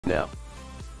Now,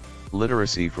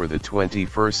 literacy for the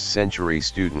 21st century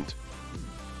student.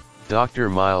 Dr.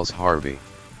 Miles Harvey,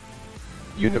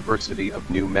 University of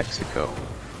New Mexico,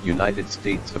 United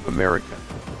States of America.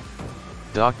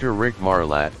 Dr. Rick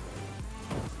Marlatt,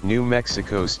 New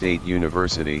Mexico State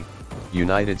University,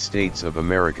 United States of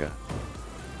America.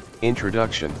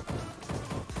 Introduction.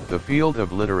 The field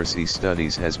of literacy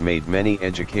studies has made many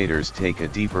educators take a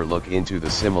deeper look into the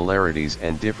similarities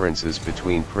and differences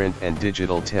between print and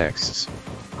digital texts.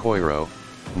 Coiro,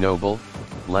 Noble,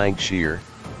 Lankshire,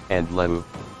 and Lew,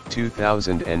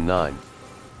 2009.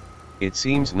 It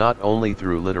seems not only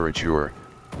through literature,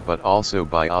 but also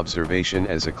by observation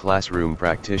as a classroom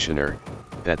practitioner,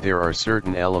 that there are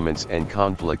certain elements and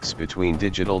conflicts between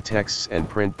digital texts and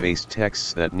print-based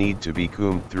texts that need to be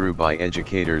combed through by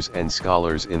educators and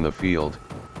scholars in the field.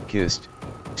 Kist,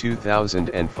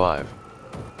 2005.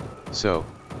 So,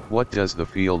 what does the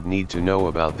field need to know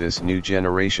about this new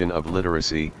generation of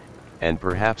literacy, and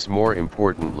perhaps more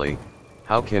importantly,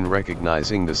 how can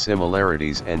recognizing the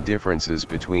similarities and differences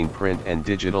between print and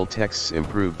digital texts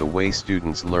improve the way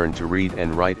students learn to read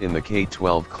and write in the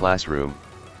K-12 classroom?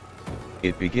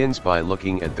 It begins by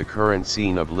looking at the current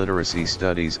scene of literacy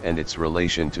studies and its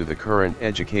relation to the current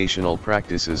educational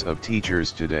practices of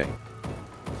teachers today.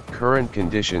 Current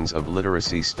conditions of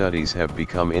literacy studies have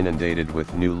become inundated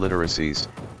with new literacies,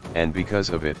 and because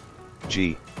of it,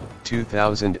 G.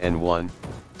 2001,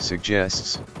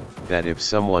 suggests that if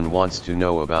someone wants to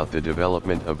know about the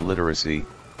development of literacy,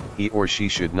 he or she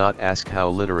should not ask how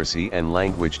literacy and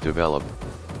language develop.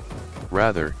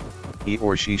 Rather, he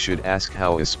or she should ask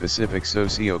how a specific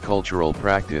socio-cultural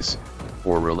practice,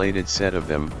 or related set of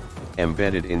them,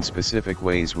 embedded in specific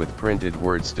ways with printed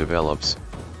words develops.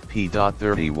 P.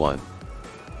 31.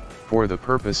 For the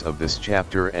purpose of this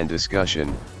chapter and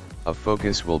discussion, a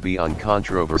focus will be on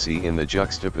controversy in the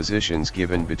juxtapositions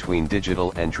given between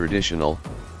digital and traditional,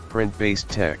 print-based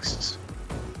texts.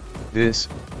 This,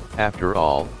 after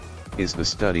all, is the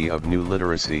study of new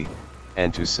literacy,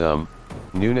 and to some,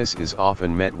 newness is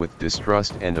often met with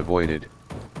distrust and avoided.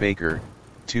 Baker,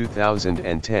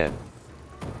 2010.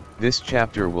 This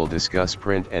chapter will discuss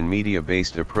print and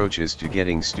media-based approaches to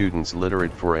getting students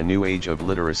literate for a new age of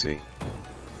literacy.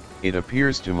 It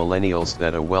appears to millennials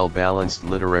that a well-balanced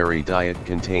literary diet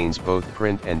contains both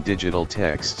print and digital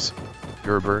texts.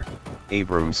 Gerber,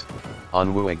 Abrams,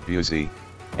 Onwuegbuzi,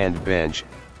 and Bench,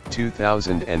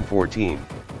 2014.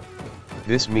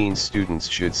 This means students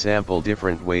should sample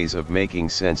different ways of making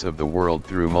sense of the world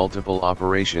through multiple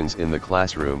operations in the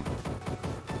classroom.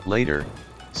 Later,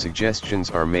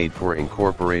 suggestions are made for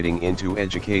incorporating into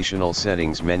educational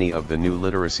settings many of the new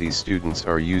literacies students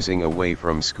are using away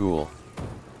from school.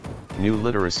 New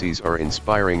literacies are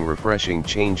inspiring refreshing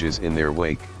changes in their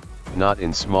wake, not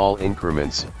in small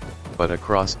increments, but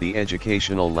across the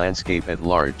educational landscape at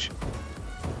large.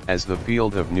 As the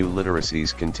field of new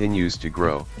literacies continues to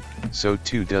grow, so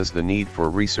too does the need for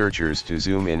researchers to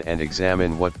zoom in and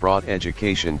examine what brought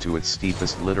education to its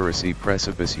steepest literacy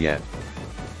precipice yet.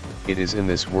 It is in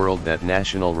this world that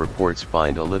national reports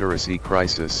find a literacy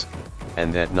crisis,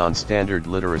 and that non-standard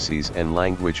literacies and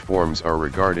language forms are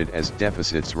regarded as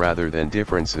deficits rather than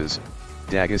differences.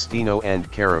 D'Agostino and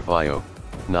Caravaggio,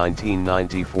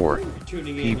 1994,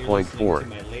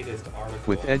 p.4.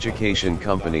 With education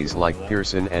companies like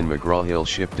Pearson and McGraw-Hill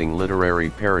shifting literary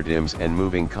paradigms and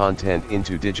moving content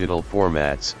into digital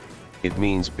formats, it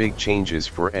means big changes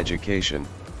for education.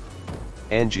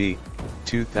 NG,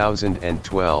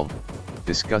 2012,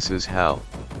 discusses how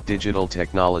digital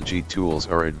technology tools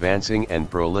are advancing and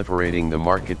proliferating the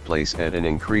marketplace at an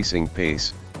increasing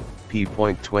pace.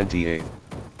 p.28.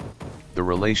 The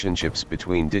relationships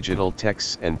between digital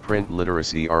texts and print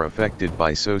literacy are affected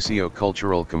by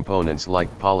socio-cultural components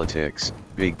like politics,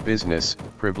 big business,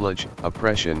 privilege,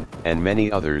 oppression, and many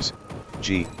others.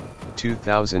 G.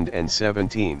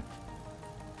 2017.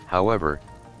 However,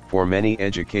 for many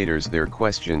educators, their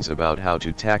questions about how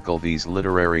to tackle these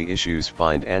literary issues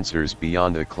find answers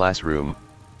beyond a classroom.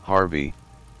 Harvey,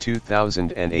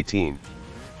 2018.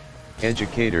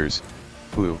 Educators,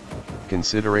 who,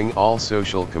 considering all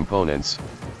social components,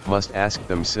 must ask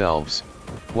themselves,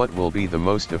 what will be the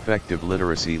most effective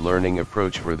literacy learning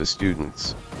approach for the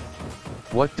students?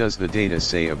 What does the data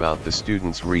say about the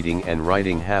students' reading and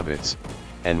writing habits,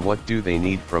 and what do they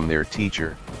need from their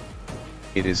teacher?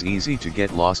 It is easy to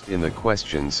get lost in the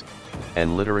questions,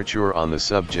 and literature on the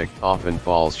subject often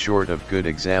falls short of good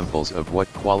examples of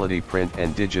what quality print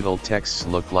and digital texts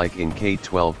look like in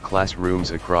K-12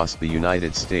 classrooms across the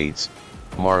United States.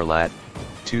 Marlatt,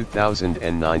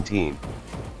 2019.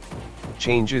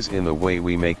 Changes in the way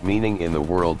we make meaning in the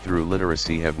world through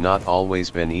literacy have not always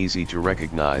been easy to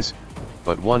recognize,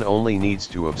 but one only needs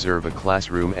to observe a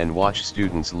classroom and watch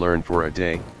students learn for a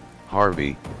day.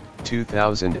 Harvey,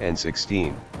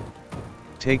 2016.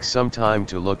 Take some time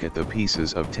to look at the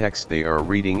pieces of text they are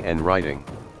reading and writing.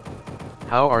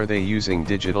 How are they using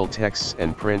digital texts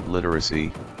and print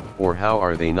literacy, or how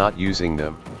are they not using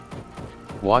them?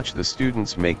 Watch the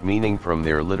students make meaning from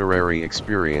their literary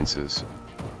experiences.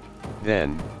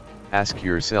 Then, ask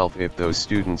yourself if those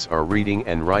students are reading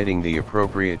and writing the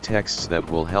appropriate texts that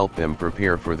will help them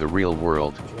prepare for the real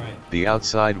world, the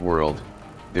outside world,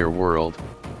 their world,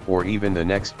 or even the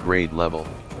next grade level.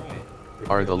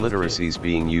 Are the literacies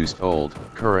being used old,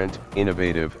 current,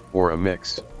 innovative, or a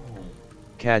mix?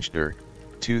 Kajder,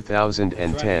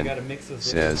 2010,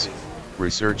 says,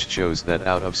 research shows that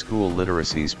out-of-school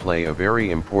literacies play a very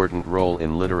important role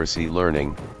in literacy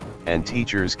learning, and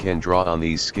teachers can draw on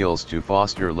these skills to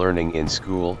foster learning in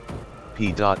school.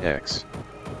 P.X.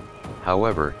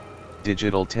 However,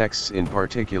 digital texts in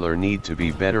particular need to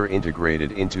be better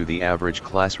integrated into the average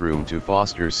classroom to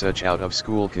foster such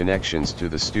out-of-school connections to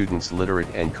the students'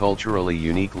 literate and culturally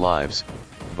unique lives.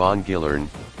 Von Gillern,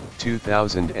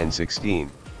 2016.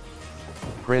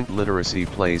 Print literacy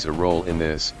plays a role in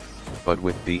this, but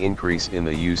with the increase in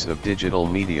the use of digital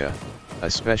media,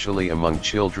 especially among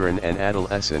children and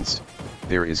adolescents,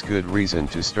 there is good reason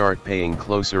to start paying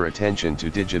closer attention to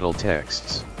digital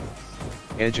texts.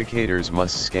 Educators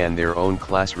must scan their own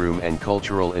classroom and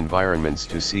cultural environments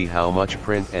to see how much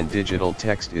print and digital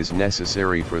text is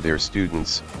necessary for their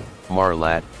students.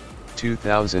 Marlatt,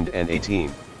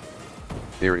 2018.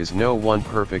 There is no one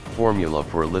perfect formula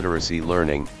for literacy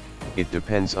learning, it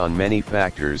depends on many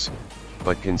factors,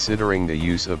 but considering the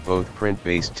use of both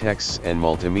print-based texts and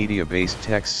multimedia-based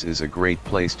texts is a great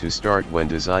place to start when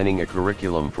designing a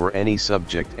curriculum for any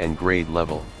subject and grade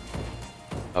level.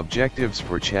 Objectives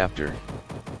for chapter.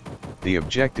 The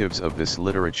objectives of this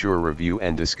literature review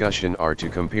and discussion are to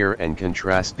compare and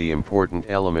contrast the important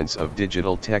elements of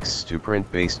digital texts to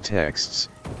print-based texts,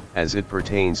 as it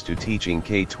pertains to teaching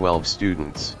K-12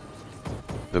 students.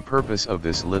 The purpose of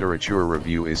this literature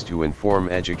review is to inform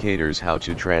educators how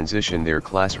to transition their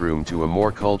classroom to a more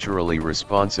culturally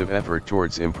responsive effort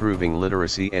towards improving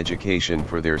literacy education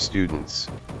for their students.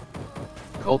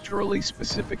 Culturally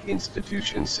specific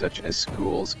institutions such as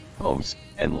schools, homes,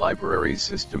 and libraries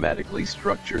systematically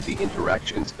structure the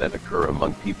interactions that occur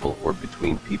among people or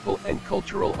between people and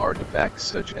cultural artifacts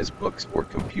such as books or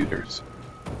computers.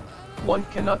 One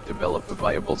cannot develop a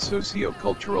viable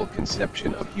socio-cultural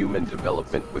conception of human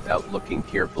development without looking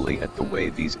carefully at the way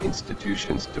these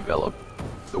institutions develop,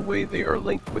 the way they are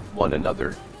linked with one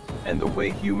another, and the way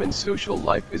human social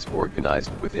life is organized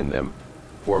within them.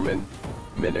 Foreman,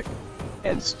 Minnick,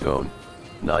 and Stone,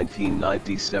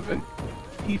 1997,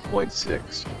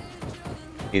 p.6.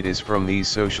 It is from these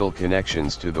social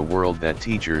connections to the world that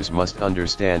teachers must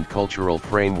understand cultural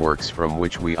frameworks from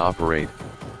which we operate,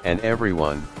 and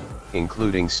everyone,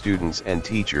 including students and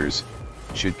teachers,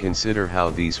 should consider how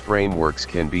these frameworks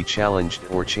can be challenged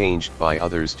or changed by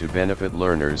others to benefit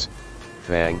learners.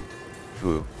 Fang,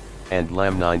 Fu, and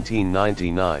Lam,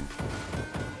 1999.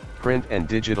 Print and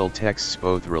digital texts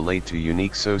both relate to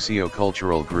unique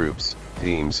socio-cultural groups,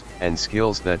 themes, and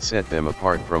skills that set them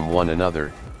apart from one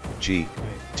another. G.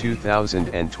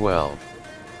 2012.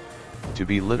 To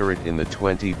be literate in the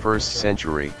 21st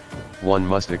century, one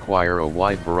must acquire a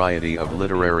wide variety of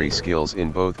literary skills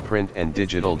in both print and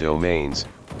digital domains,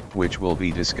 which will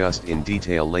be discussed in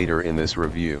detail later in this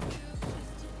review.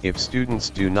 If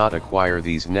students do not acquire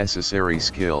these necessary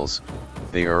skills,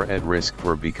 they are at risk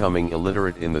for becoming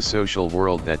illiterate in the social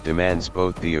world that demands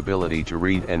both the ability to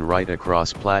read and write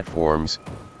across platforms.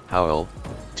 Howell,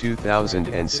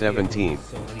 2017.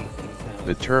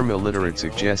 The term illiterate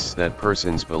suggests that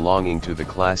persons belonging to the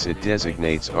class it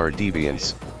designates are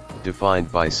deviants,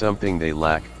 defined by something they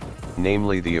lack,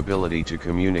 namely the ability to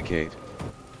communicate.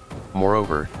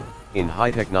 Moreover, in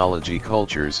high-technology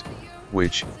cultures,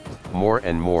 which, more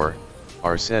and more,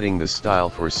 are setting the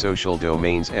style for social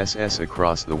domains SS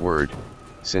across the world,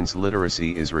 since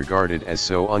literacy is regarded as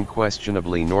so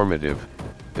unquestionably normative,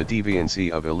 the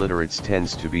deviancy of illiterates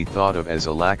tends to be thought of as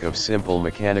a lack of simple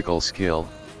mechanical skill.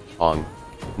 Ong,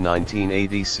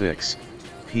 1986,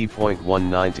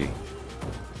 p.190.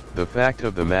 The fact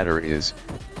of the matter is,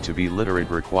 to be literate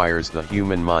requires the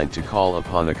human mind to call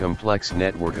upon a complex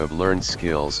network of learned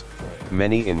skills,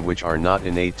 many in which are not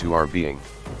innate to our being.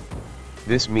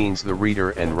 This means the reader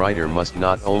and writer must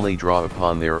not only draw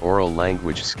upon their oral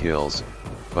language skills,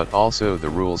 but also the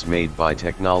rules made by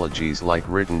technologies like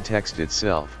written text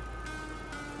itself.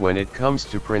 When it comes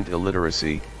to print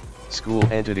illiteracy, school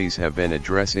entities have been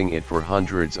addressing it for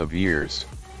hundreds of years.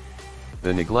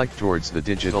 The neglect towards the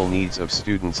digital needs of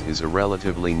students is a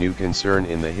relatively new concern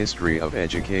in the history of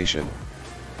education.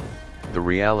 The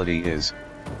reality is,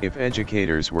 if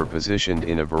educators were positioned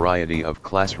in a variety of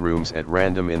classrooms at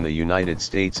random in the United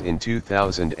States in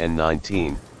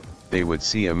 2019, they would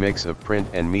see a mix of print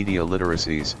and media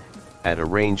literacies, at a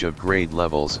range of grade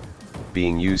levels,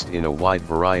 being used in a wide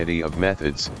variety of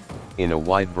methods, in a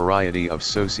wide variety of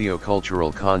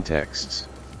socio-cultural contexts.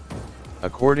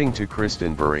 According to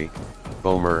Christenbury,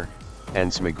 Bomer, and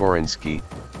Smigorensky,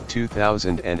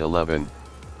 2011,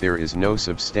 there is no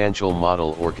substantial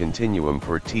model or continuum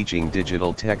for teaching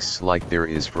digital texts like there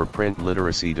is for print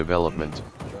literacy development.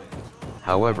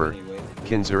 However,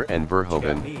 Kinzer and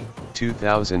Verhoeven,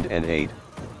 2008,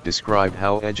 describe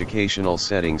how educational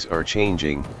settings are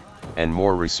changing, and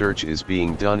more research is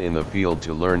being done in the field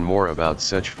to learn more about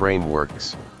such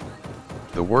frameworks.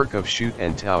 The work of Shute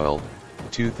and Towell,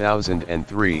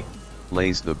 2003,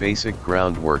 lays the basic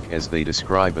groundwork as they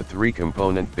describe a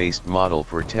three-component-based model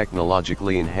for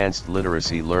technologically enhanced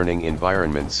literacy learning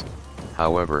environments.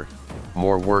 However,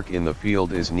 more work in the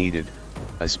field is needed,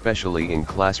 especially in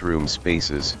classroom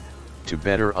spaces, to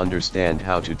better understand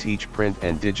how to teach print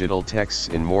and digital texts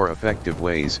in more effective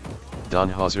ways.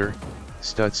 Donhauser,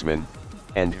 Stutzman,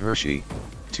 and Hershey,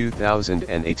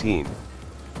 2018.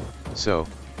 So,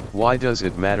 why does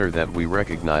it matter that we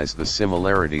recognize the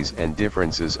similarities and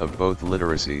differences of both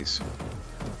literacies?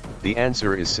 The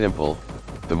answer is simple: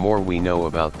 the more we know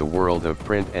about the world of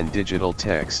print and digital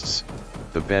texts,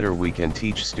 the better we can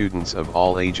teach students of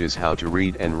all ages how to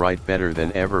read and write better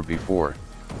than ever before.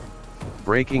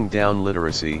 Breaking down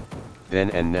literacy,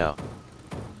 then and now.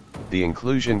 The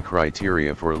inclusion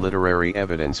criteria for literary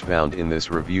evidence found in this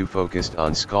review focused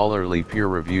on scholarly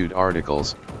peer-reviewed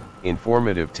articles,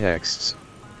 informative texts,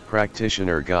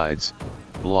 practitioner guides,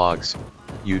 blogs,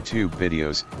 YouTube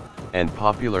videos, and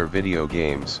popular video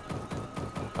games.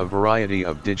 A variety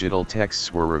of digital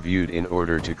texts were reviewed in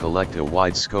order to collect a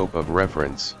wide scope of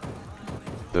reference.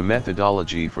 The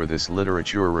methodology for this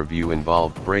literature review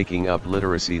involved breaking up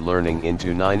literacy learning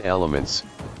into 9 elements,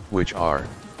 which are: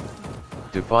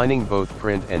 defining both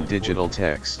print and digital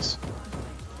texts,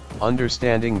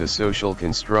 understanding the social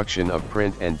construction of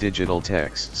print and digital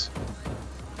texts,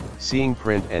 seeing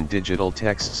print and digital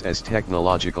texts as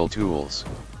technological tools,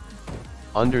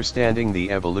 understanding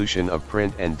the evolution of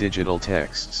print and digital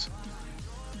texts,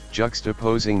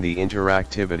 juxtaposing the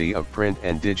interactivity of print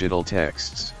and digital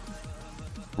texts,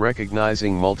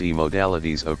 recognizing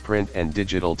multimodalities of print and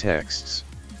digital texts,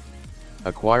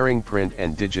 acquiring print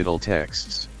and digital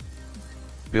texts,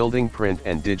 building print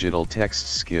and digital text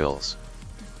skills,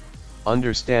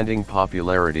 understanding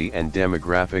popularity and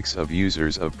demographics of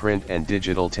users of print and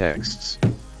digital texts.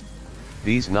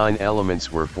 These 9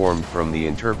 elements were formed from the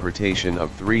interpretation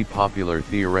of 3 popular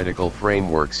theoretical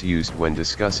frameworks used when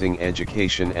discussing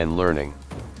education and learning.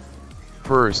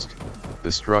 First, the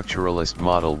structuralist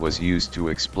model was used to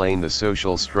explain the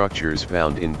social structures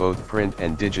found in both print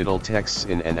and digital texts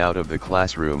in and out of the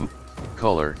classroom.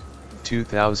 Culler,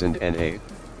 2008.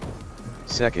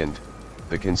 Second,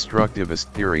 the constructivist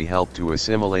theory helped to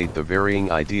assimilate the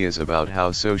varying ideas about how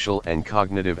social and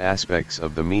cognitive aspects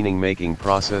of the meaning-making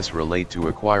process relate to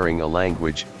acquiring a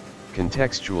language,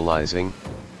 contextualizing,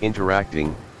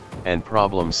 interacting, and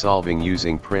problem-solving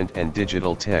using print and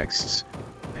digital texts.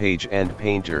 Page and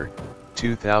Painter,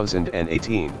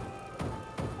 2018.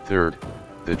 Third,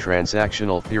 the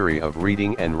transactional theory of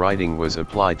reading and writing was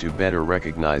applied to better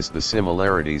recognize the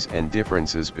similarities and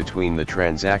differences between the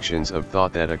transactions of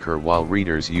thought that occur while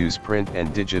readers use print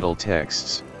and digital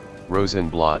texts.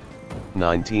 Rosenblatt,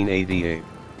 1988.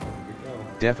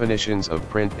 Definitions of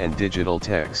print and digital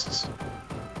texts.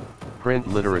 Print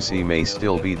literacy may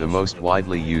still be the most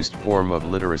widely used form of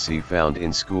literacy found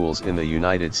in schools in the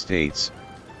United States,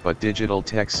 but digital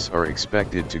texts are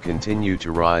expected to continue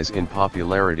to rise in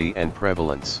popularity and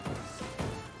prevalence.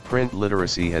 Print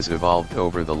literacy has evolved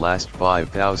over the last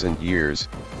 5,000 years,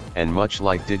 and much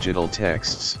like digital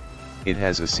texts, it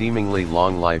has a seemingly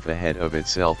long life ahead of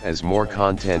itself as more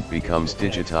content becomes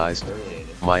digitized.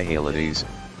 Mihailides,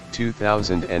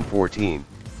 2014.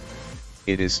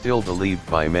 It is still believed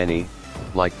by many,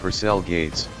 like Purcell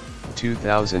Gates,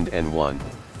 2001,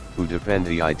 who defend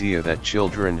the idea that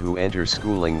children who enter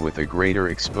schooling with a greater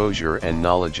exposure and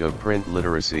knowledge of print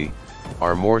literacy,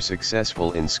 are more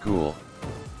successful in school.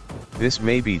 This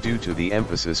may be due to the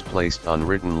emphasis placed on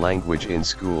written language in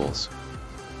schools.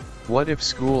 What if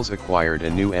schools acquired a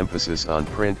new emphasis on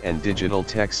print and digital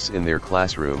texts in their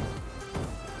classroom?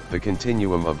 The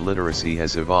continuum of literacy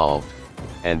has evolved.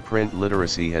 and print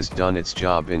literacy has done its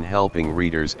job in helping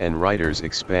readers and writers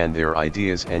expand their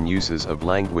ideas and uses of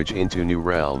language into new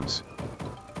realms.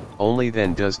 Only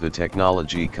then does the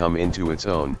technology come into its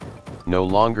own, no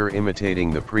longer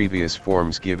imitating the previous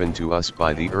forms given to us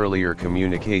by the earlier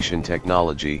communication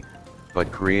technology,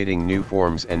 but creating new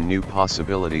forms and new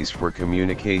possibilities for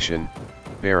communication.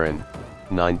 Barron,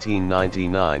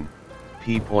 1999,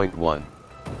 p.1.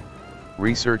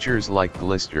 Researchers like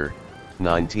Glister,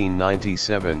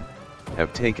 1997,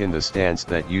 have taken the stance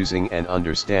that using and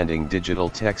understanding digital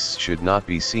texts should not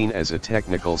be seen as a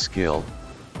technical skill,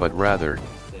 but rather,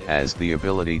 as the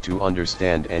ability to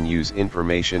understand and use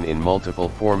information in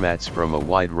multiple formats from a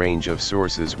wide range of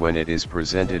sources when it is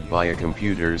presented via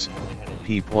computers.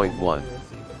 p.1.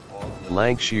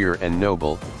 Lancashire and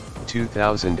Noble,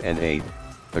 2008,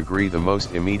 agree the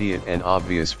most immediate and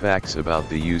obvious facts about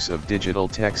the use of digital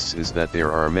texts is that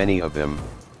there are many of them,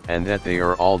 and that they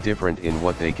are all different in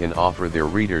what they can offer their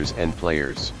readers and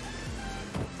players.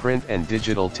 Print and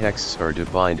digital texts are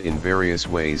defined in various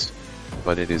ways,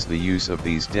 but it is the use of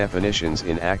these definitions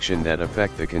in action that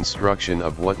affect the construction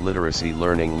of what literacy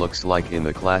learning looks like in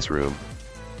the classroom.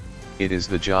 It is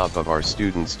the job of our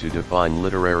students to define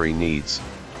literary needs,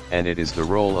 and it is the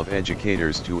role of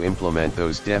educators to implement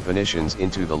those definitions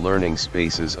into the learning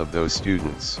spaces of those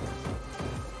students.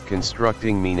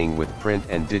 Constructing meaning with print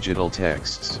and digital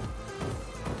texts.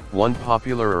 One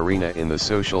popular arena in the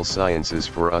social sciences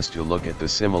for us to look at the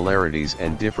similarities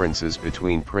and differences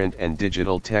between print and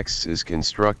digital texts is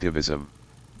constructivism.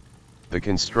 The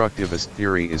constructivist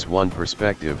theory is one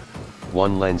perspective,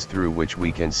 one lens through which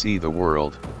we can see the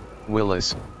world.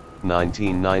 Willis,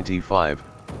 1995,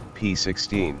 p.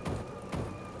 16.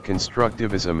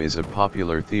 Constructivism is a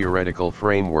popular theoretical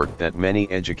framework that many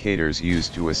educators use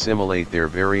to assimilate their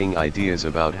varying ideas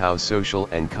about how social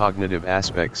and cognitive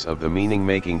aspects of the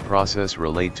meaning-making process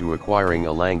relate to acquiring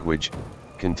a language,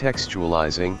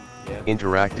 contextualizing,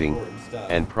 interacting,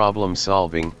 and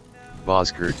problem-solving.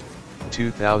 Boskert,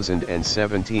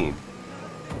 2017.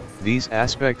 These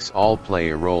aspects all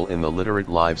play a role in the literate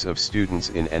lives of students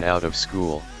in and out of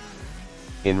school.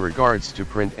 In regards to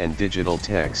print and digital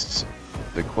texts,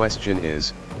 the question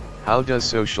is, how does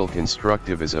social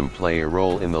constructivism play a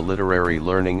role in the literary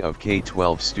learning of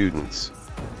K-12 students?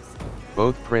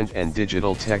 Both print and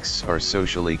digital texts are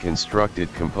socially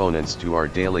constructed components to our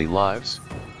daily lives.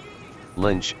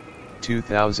 Lynch,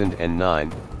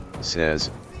 2009,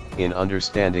 says, in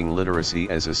understanding literacy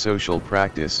as a social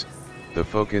practice, the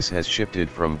focus has shifted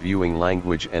from viewing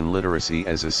language and literacy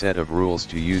as a set of rules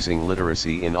to using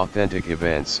literacy in authentic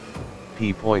events.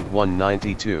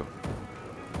 p.192.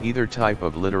 Either type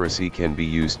of literacy can be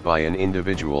used by an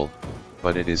individual,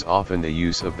 but it is often the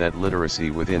use of that literacy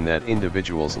within that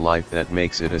individual's life that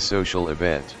makes it a social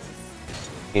event.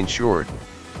 In short,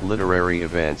 literary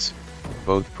events,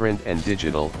 both print and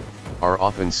digital, are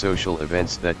often social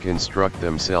events that construct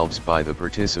themselves by the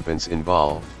participants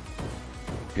involved.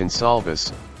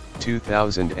 Gonsalves,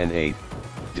 2008,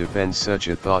 defends such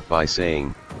a thought by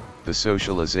saying, the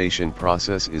socialization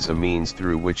process is a means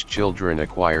through which children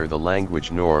acquire the language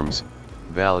norms,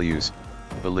 values,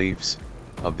 beliefs,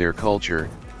 of their culture.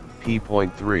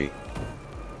 p.3.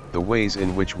 The ways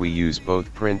in which we use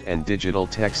both print and digital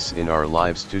texts in our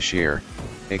lives to share,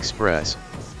 express,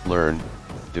 learn,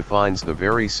 defines the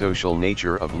very social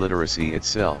nature of literacy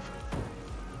itself.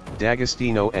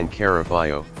 D'Agostino and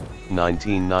Caravaglia,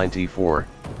 1994,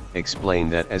 explain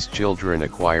that as children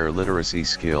acquire literacy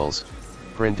skills,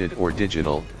 printed or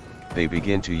digital, they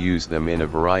begin to use them in a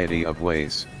variety of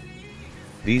ways.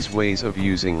 These ways of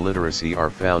using literacy are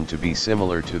found to be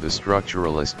similar to the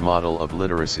structuralist model of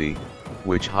literacy,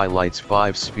 which highlights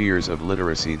 5 spheres of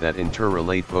literacy that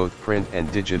interrelate both print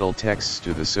and digital texts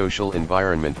to the social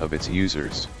environment of its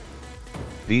users.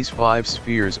 These 5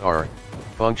 spheres are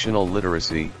functional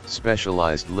literacy,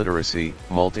 specialized literacy,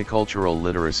 multicultural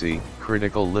literacy,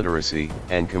 critical literacy,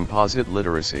 and composite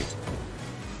literacy.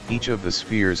 Each of the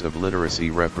spheres of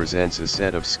literacy represents a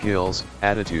set of skills,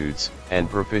 attitudes, and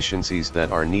proficiencies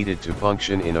that are needed to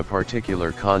function in a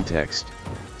particular context,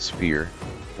 sphere,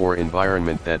 or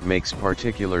environment that makes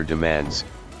particular demands.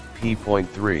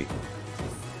 p.3.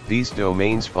 These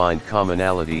domains find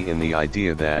commonality in the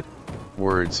idea that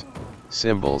words,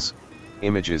 symbols,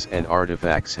 images and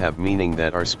artifacts have meaning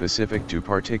that are specific to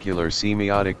particular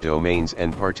semiotic domains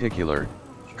and particular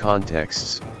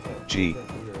contexts. G.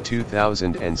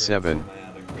 2007,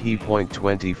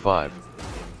 p.25.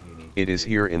 It is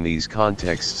here in these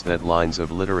contexts that lines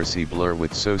of literacy blur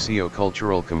with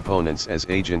socio-cultural components as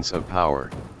agents of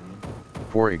power.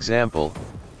 For example,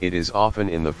 it is often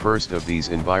in the first of these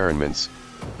environments,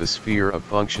 the sphere of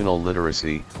functional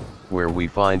literacy, where we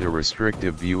find a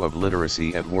restrictive view of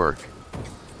literacy at work.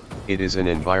 It is an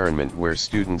environment where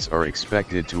students are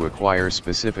expected to acquire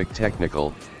specific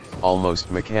technical,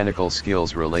 almost mechanical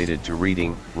skills related to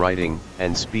reading, writing,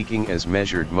 and speaking as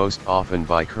measured most often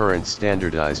by current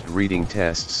standardized reading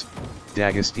tests,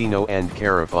 D'Agostino and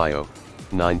Carafio,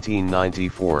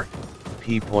 1994,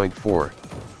 p.4.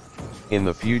 In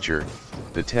the future,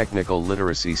 the technical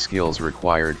literacy skills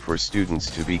required for students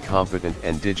to be competent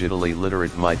and digitally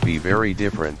literate might be very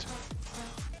different.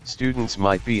 Students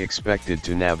might be expected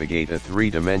to navigate a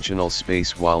three-dimensional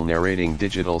space while narrating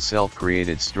digital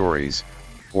self-created stories,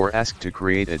 or asked to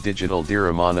create a digital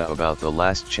diramana about the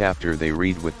last chapter they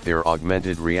read with their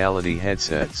augmented reality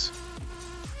headsets.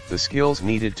 The skills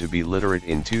needed to be literate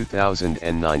in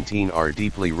 2019 are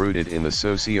deeply rooted in the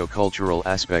socio-cultural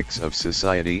aspects of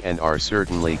society and are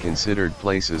certainly considered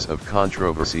places of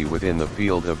controversy within the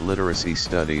field of literacy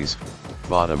studies,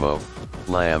 Botomo,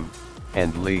 Lamb,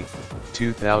 and Lee,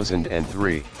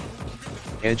 2003.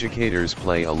 Educators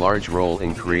play a large role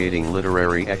in creating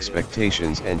literary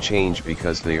expectations and change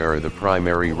because they are the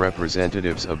primary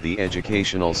representatives of the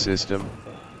educational system.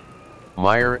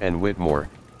 Meyer and Whitmore,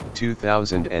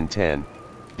 2010,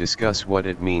 discuss what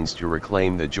it means to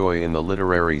reclaim the joy in the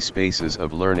literary spaces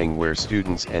of learning where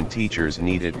students and teachers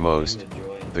need it most,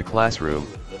 the classroom.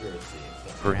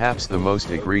 Perhaps the most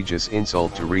egregious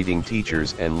insult to reading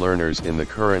teachers and learners in the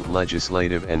current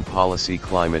legislative and policy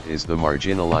climate is the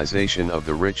marginalization of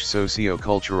the rich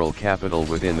socio-cultural capital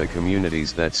within the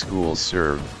communities that schools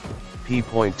serve,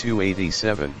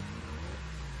 p.287.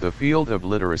 The field of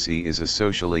literacy is a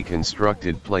socially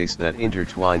constructed place that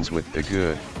intertwines with the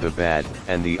good, the bad,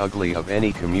 and the ugly of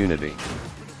any community.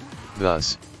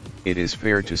 Thus, it is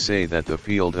fair to say that the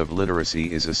field of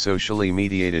literacy is a socially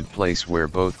mediated place where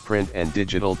both print and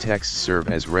digital texts serve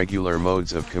as regular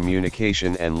modes of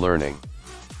communication and learning.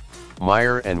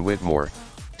 Meyer and Whitmore,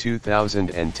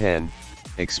 2010,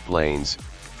 explains,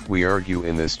 "We argue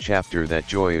in this chapter that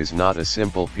joy is not a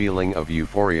simple feeling of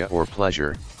euphoria or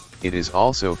pleasure. It is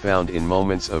also found in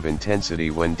moments of intensity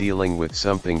when dealing with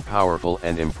something powerful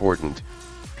and important,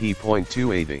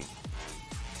 p.280.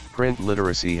 Print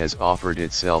literacy has offered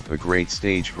itself a great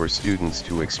stage for students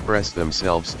to express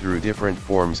themselves through different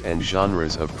forms and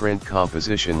genres of print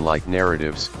composition like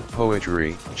narratives,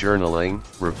 poetry, journaling,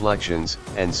 reflections,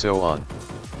 and so on.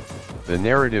 The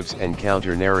narratives and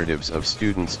counter-narratives of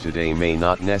students today may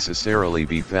not necessarily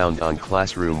be found on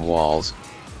classroom walls,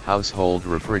 household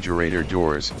refrigerator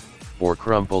doors, or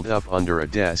crumpled up under a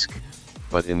desk,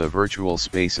 but in the virtual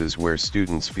spaces where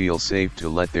students feel safe to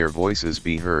let their voices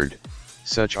be heard.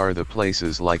 Such are the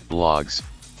places like blogs,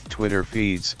 Twitter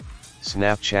feeds,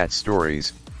 Snapchat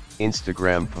stories,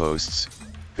 Instagram posts,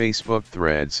 Facebook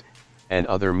threads, and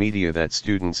other media that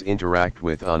students interact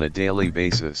with on a daily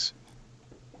basis.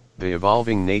 The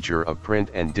evolving nature of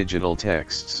print and digital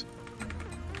texts.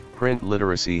 Print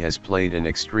literacy has played an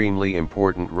extremely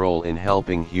important role in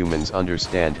helping humans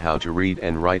understand how to read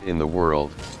and write in the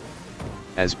world.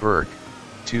 As Burke,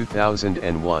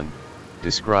 2001,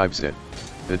 describes it,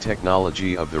 the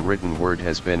technology of the written word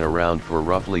has been around for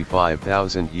roughly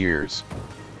 5,000 years.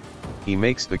 He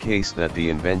makes the case that the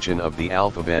invention of the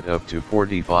alphabet up to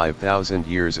 45,000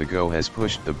 years ago has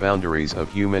pushed the boundaries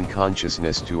of human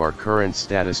consciousness to our current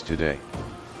status today.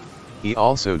 He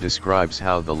also describes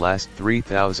how the last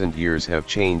 3,000 years have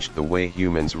changed the way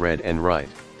humans read and write.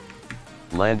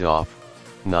 Landau,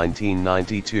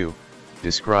 1992,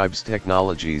 describes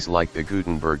technologies like the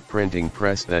Gutenberg printing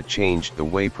press that changed the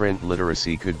way print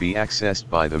literacy could be accessed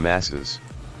by the masses.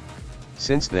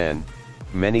 Since then,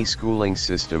 many schooling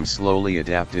systems slowly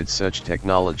adapted such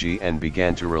technology and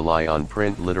began to rely on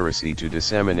print literacy to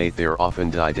disseminate their often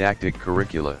didactic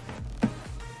curricula.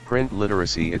 Print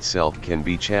literacy itself can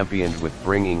be championed with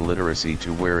bringing literacy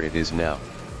to where it is now.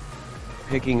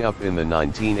 Picking up in the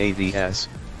 1980s,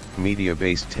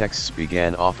 media-based texts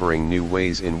began offering new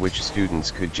ways in which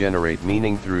students could generate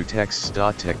meaning through texts.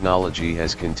 Technology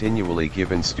has continually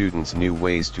given students new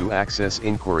ways to access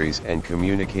inquiries and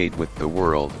communicate with the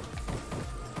world.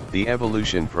 The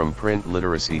evolution from print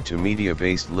literacy to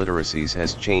media-based literacies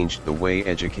has changed the way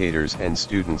educators and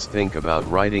students think about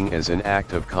writing as an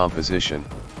act of composition.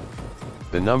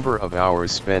 The number of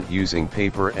hours spent using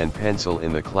paper and pencil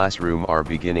in the classroom are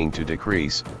beginning to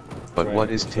decrease, but what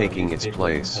is taking its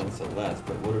place?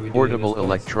 Portable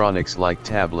electronics like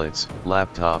tablets,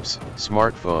 laptops,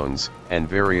 smartphones, and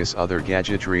various other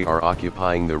gadgetry are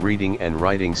occupying the reading and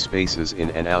writing spaces in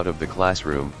and out of the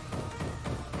classroom.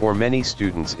 For many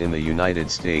students in the United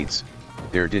States,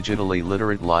 their digitally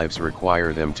literate lives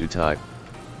require them to type,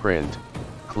 print,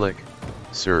 click,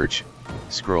 search,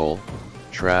 scroll,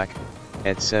 track,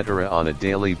 etc. on a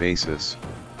daily basis.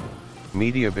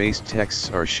 Media-based texts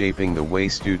are shaping the way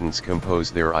students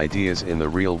compose their ideas in the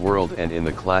real world and in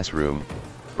the classroom.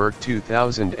 Burke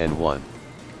 2001.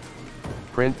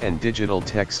 Print and digital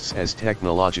texts as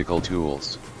technological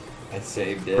tools. I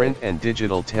saved it. Print and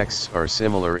digital texts are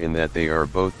similar in that they are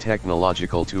both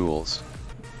technological tools.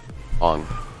 Ong,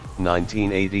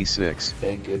 1986,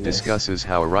 discusses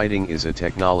how writing is a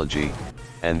technology,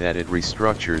 and that it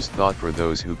restructures thought for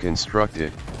those who construct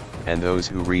it, and those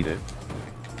who read it.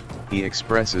 He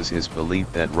expresses his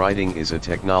belief that writing is a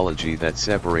technology that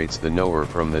separates the knower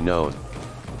from the known.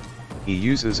 He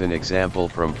uses an example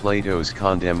from Plato's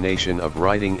condemnation of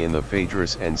writing in the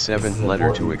Phaedrus and Seventh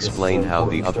Letter to explain how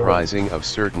the uprising of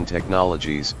certain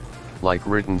technologies, like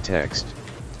written text,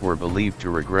 were believed to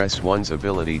regress one's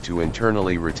ability to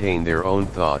internally retain their own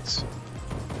thoughts.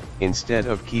 Instead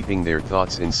of keeping their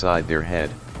thoughts inside their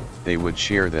head, they would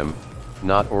share them,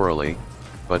 not orally,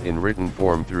 but in written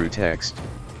form through text,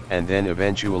 and then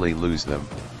eventually lose them.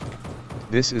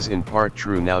 This is in part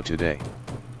true now today.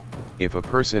 If a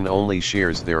person only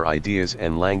shares their ideas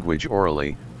and language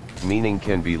orally, meaning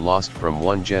can be lost from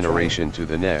one generation to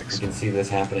the next. You can see this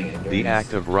happening in The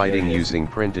act of writing using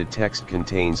printed text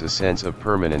contains a sense of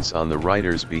permanence on the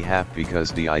writer's behalf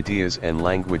because the ideas and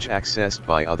language accessed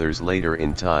by others later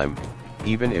in time,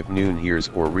 even if none hears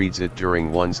or reads it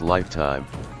during one's lifetime.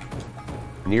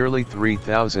 Nearly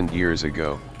 3,000 years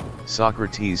ago,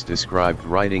 Socrates described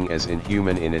writing as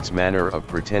inhuman in its manner of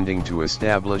pretending to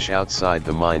establish outside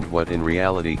the mind what in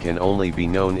reality can only be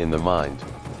known in the mind.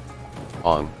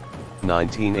 Ong,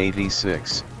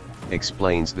 1986,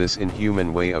 explains this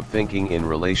inhuman way of thinking in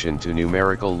relation to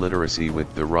numerical literacy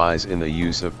with the rise in the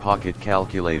use of pocket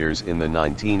calculators in the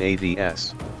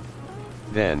 1980s.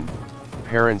 Then,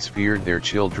 parents feared their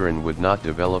children would not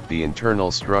develop the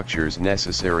internal structures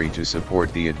necessary to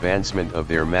support the advancement of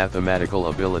their mathematical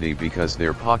ability because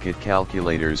their pocket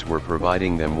calculators were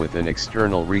providing them with an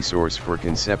external resource for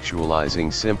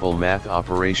conceptualizing simple math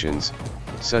operations,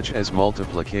 such as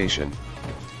multiplication.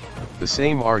 The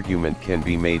same argument can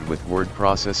be made with word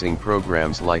processing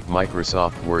programs like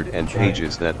Microsoft Word and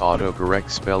Pages that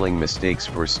autocorrect spelling mistakes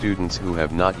for students who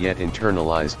have not yet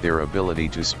internalized their ability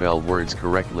to spell words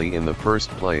correctly in the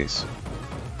first place.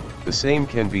 The same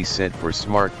can be said for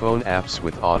smartphone apps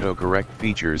with autocorrect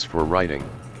features for writing.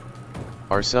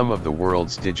 Are some of the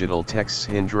world's digital texts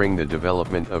hindering the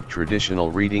development of traditional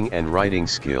reading and writing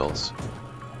skills?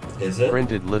 Is it?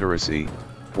 Printed literacy,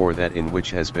 or that in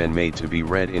which has been made to be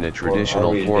read in a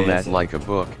traditional format like a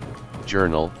book,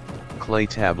 journal, clay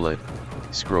tablet,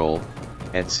 scroll,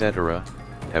 etc.,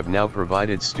 have now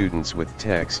provided students with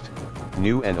text,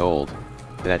 new and old,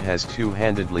 that has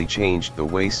two-handedly changed the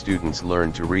way students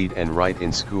learn to read and write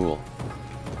in school.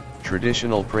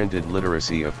 Traditional printed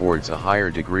literacy affords a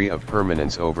higher degree of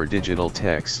permanence over digital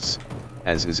texts,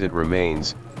 as it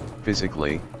remains,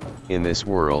 physically, in this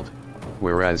world,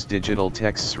 whereas digital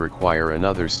texts require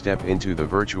another step into the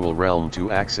virtual realm to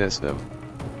access them.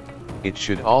 It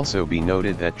should also be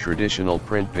noted that traditional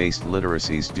print-based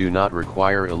literacies do not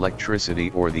require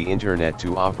electricity or the internet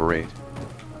to operate.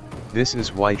 This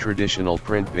is why traditional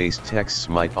print-based texts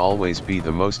might always be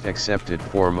the most accepted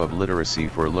form of literacy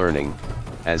for learning,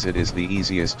 as it is the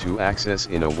easiest to access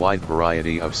in a wide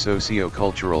variety of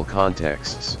socio-cultural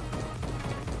contexts.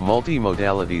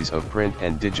 Multimodalities of print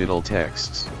and digital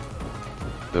texts.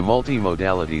 The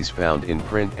multimodalities found in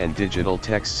print and digital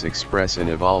texts express an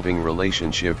evolving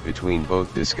relationship between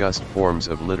both discussed forms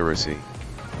of literacy.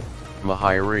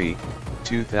 Mahiri,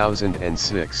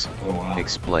 2006,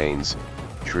 explains,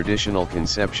 traditional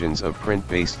conceptions of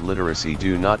print-based literacy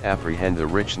do not apprehend the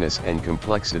richness and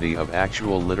complexity of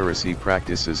actual literacy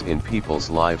practices in people's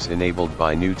lives enabled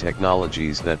by new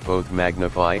technologies that both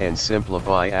magnify and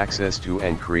simplify access to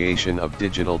and creation of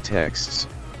digital texts.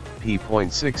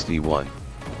 p.61.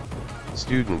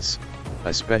 Students,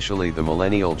 especially the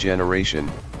millennial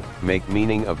generation, make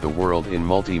meaning of the world in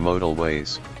multimodal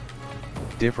ways.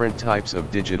 Different types of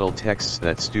digital texts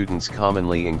that students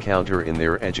commonly encounter in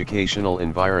their educational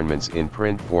environments in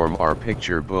print form are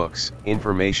picture books,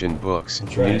 information books,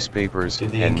 newspapers,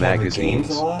 and magazines.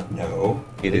 No.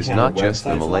 It is not just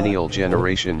the millennial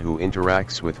generation who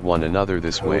interacts with one another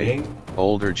this way.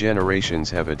 Older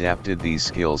generations have adapted these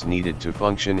skills needed to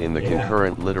function in the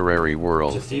concurrent literary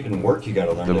world. Just even work you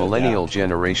gotta learn. The millennial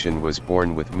generation was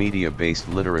born with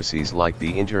media-based literacies like the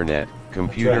internet,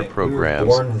 computer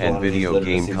programs, and video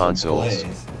game consoles.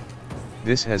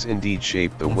 This has indeed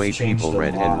shaped the way people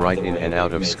read and write in and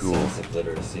out of school.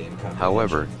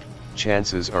 However,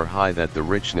 chances are high that the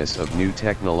richness of new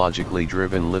technologically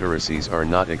driven literacies are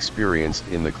not experienced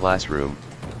in the classroom.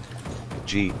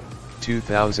 G.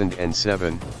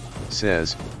 2007,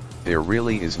 says, there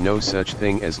really is no such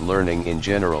thing as learning in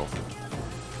general.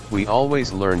 We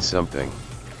always learn something.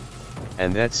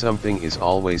 And that something is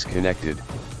always connected,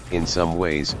 in some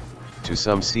ways, to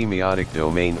some semiotic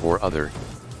domain or other.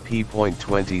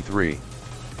 p.23.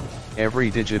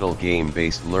 Every digital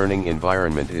game-based learning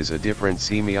environment is a different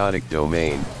semiotic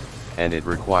domain, and it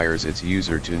requires its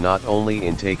user to not only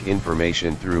intake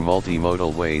information through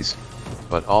multimodal ways,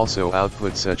 but also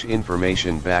output such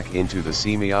information back into the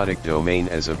semiotic domain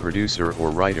as a producer or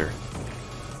writer.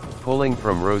 Pulling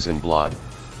from Rosenblatt,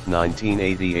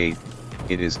 1988,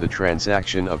 it is the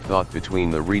transaction of thought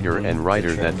between the reader and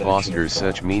writer that fosters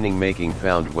such meaning-making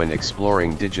found when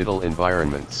exploring digital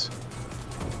environments.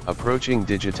 Approaching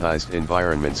digitized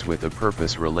environments with a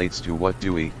purpose relates to what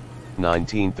Dewey,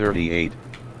 1938,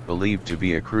 believed to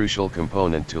be a crucial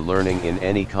component to learning in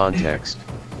any context.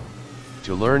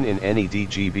 To learn in any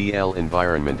DGBL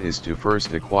environment is to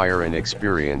first acquire an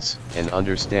experience, an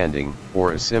understanding,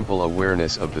 or a simple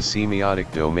awareness of the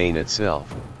semiotic domain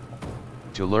itself.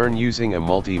 To learn using a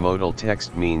multimodal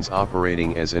text means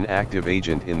operating as an active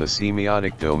agent in the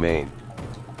semiotic domain.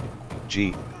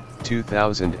 G.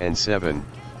 2007,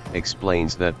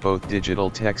 explains that both digital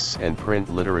texts and print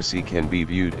literacy can be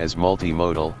viewed as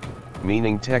multimodal,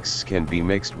 meaning texts can be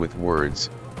mixed with words,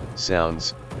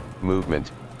 sounds,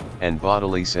 movement, and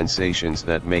bodily sensations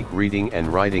that make reading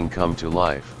and writing come to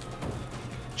life.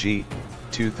 G.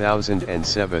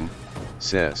 2007,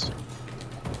 says,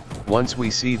 once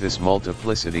we see this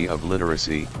multiplicity of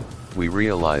literacy, we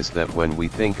realize that when we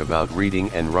think about reading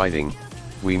and writing,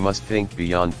 we must think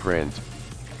beyond print.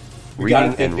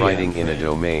 Reading and writing in a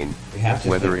domain,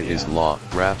 whether it is law,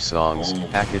 rap songs,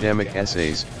 academic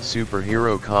essays,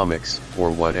 superhero comics,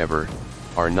 or whatever,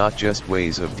 are not just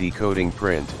ways of decoding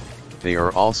print, they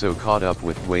are also caught up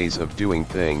with ways of doing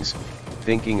things,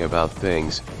 thinking about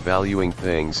things, valuing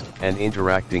things, and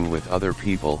interacting with other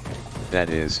people, that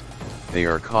is, they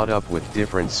are caught up with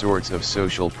different sorts of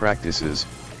social practices.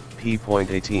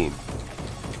 p.18.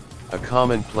 A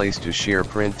common place to share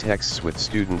print texts with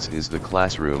students is the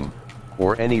classroom,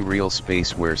 or any real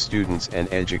space where students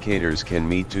and educators can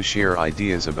meet to share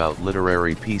ideas about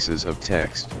literary pieces of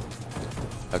text.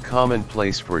 A common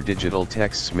place for digital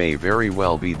texts may very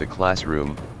well be the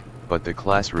classroom, but the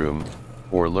classroom,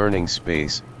 or learning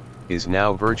space, is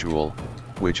now virtual,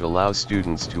 which allows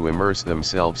students to immerse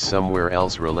themselves somewhere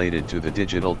else related to the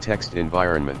digital text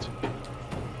environment.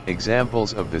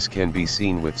 Examples of this can be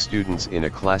seen with students in a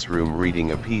classroom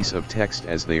reading a piece of text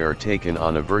as they are taken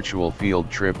on a virtual field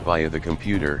trip via the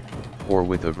computer, or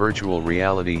with a virtual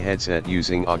reality headset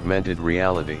using augmented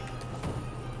reality.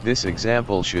 This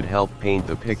example should help paint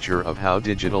the picture of how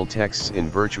digital texts in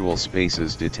virtual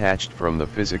spaces detached from the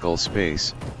physical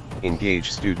space,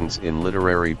 engage students in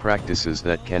literary practices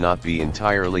that cannot be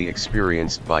entirely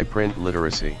experienced by print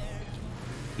literacy.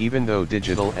 Even though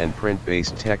digital and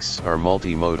print-based texts are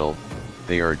multimodal,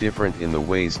 they are different in the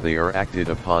ways they are acted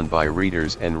upon by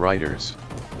readers and writers.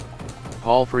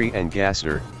 Palfrey and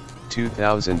Gaster,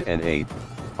 2008,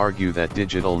 argue that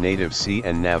digital natives see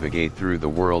and navigate through the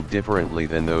world differently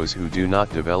than those who do not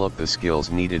develop the skills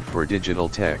needed for digital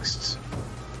texts.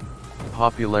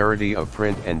 Popularity of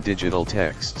print and digital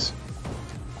texts.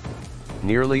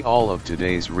 Nearly all of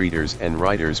today's readers and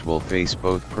writers will face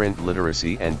both print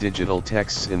literacy and digital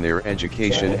texts in their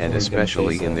education and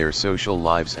especially in their social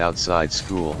lives outside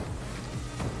school.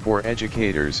 For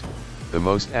educators, the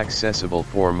most accessible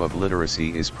form of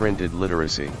literacy is printed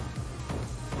literacy.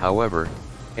 However,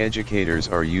 educators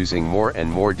are using more and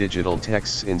more digital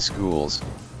texts in schools,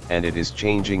 and it is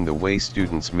changing the way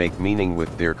students make meaning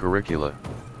with their curricula.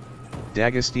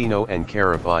 D'Agostino and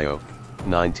Caravaggio,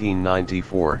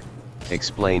 1994,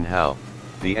 explain how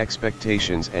the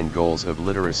expectations and goals of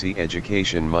literacy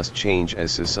education must change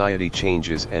as society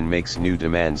changes and makes new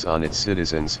demands on its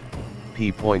citizens.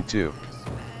 p.2.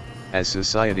 As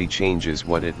society changes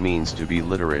what it means to be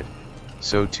literate,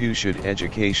 so too should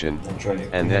education,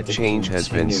 and that change has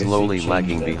been slowly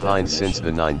lagging behind since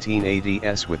the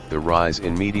 1980s with the rise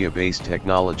in media-based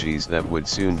technologies that would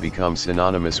soon become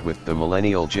synonymous with the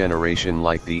millennial generation,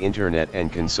 like the internet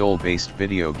and console-based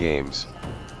video games.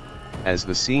 As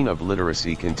the scene of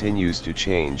literacy continues to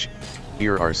change,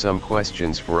 here are some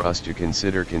questions for us to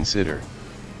consider.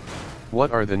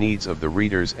 What are the needs of the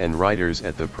readers and writers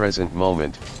at the present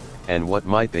moment, and what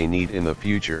might they need in the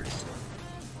future?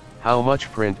 How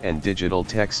much print and digital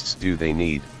texts do they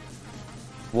need?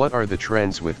 What are the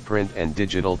trends with print and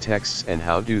digital texts, and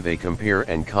how do they compare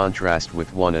and contrast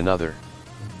with one another?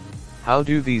 How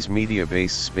do these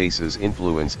media-based spaces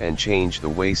influence and change the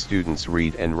way students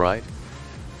read and write?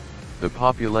 The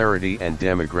popularity and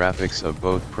demographics of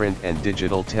both print and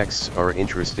digital texts are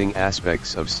interesting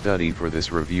aspects of study for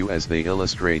this review, as they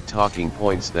illustrate talking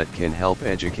points that can help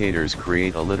educators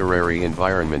create a literary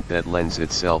environment that lends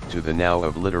itself to the now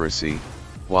of literacy,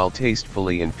 while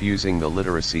tastefully infusing the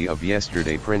literacy of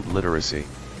yesterday print literacy.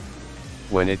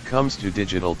 When it comes to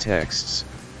digital texts,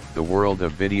 the world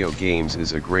of video games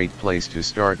is a great place to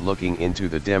start looking into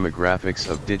the demographics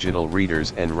of digital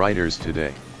readers and writers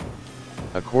today.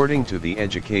 According to the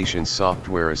Education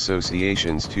Software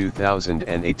Association's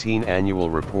 2018 annual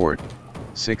report,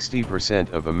 60%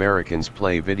 of Americans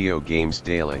play video games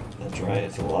daily. That's right,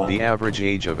 it's a lot. The average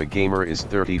age of a gamer is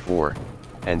 34,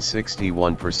 and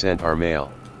 61% are male.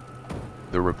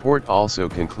 The report also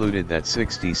concluded that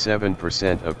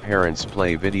 67% of parents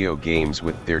play video games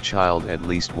with their child at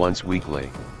least once weekly.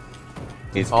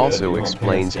 It also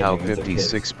explains how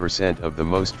 56% of the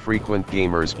most frequent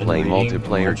gamers play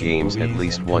multiplayer games at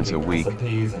least once a week,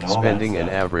 spending an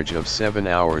average of 7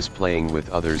 hours playing with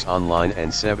others online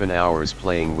and 7 hours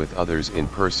playing with others in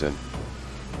person.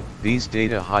 These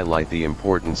data highlight the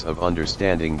importance of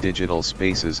understanding digital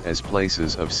spaces as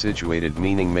places of situated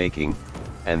meaning-making,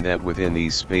 and that within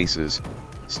these spaces,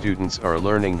 students are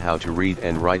learning how to read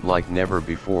and write like never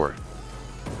before.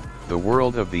 The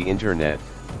world of the Internet,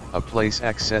 a place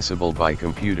accessible by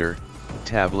computer,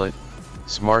 tablet,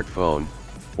 smartphone,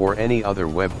 or any other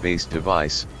web-based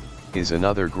device, is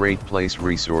another great place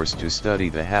resource to study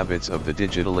the habits of the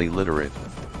digitally literate.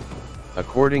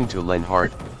 According to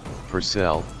Lenhart,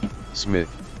 Purcell,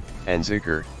 Smith, and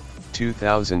Zicker,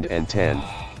 2010,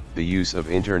 the use of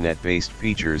internet-based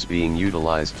features being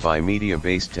utilized by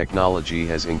media-based technology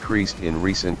has increased in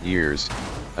recent years,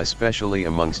 especially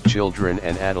amongst children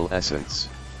and adolescents.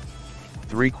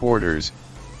 3/4,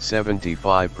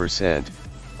 75%,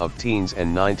 of teens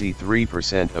and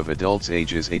 93% of adults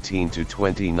ages 18 to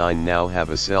 29 now have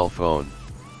a cell phone.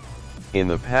 In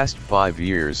the past 5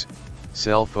 years,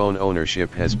 cell phone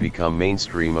ownership has become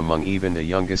mainstream among even the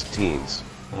youngest teens.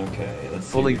 Okay, let's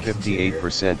see. Fully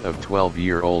 58% of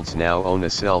 12-year-olds now own a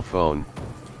cell phone,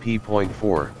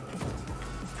 p.4.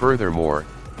 Furthermore,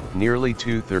 nearly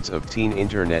 2/3 of teen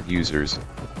internet users,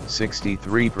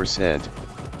 63%,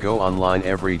 go online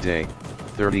every day,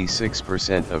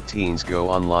 36% of teens go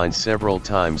online several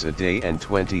times a day, and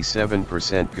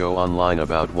 27% go online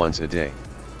about once a day.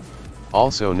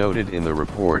 Also noted in the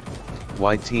report,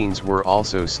 white teens were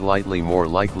also slightly more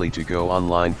likely to go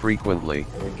online frequently,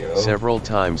 several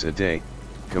times a day,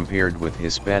 compared with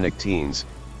Hispanic teens,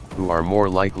 who are more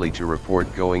likely to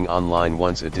report going online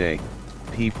once a day,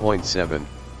 p.7.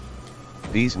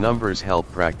 These numbers help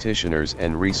practitioners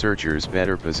and researchers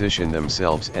better position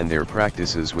themselves and their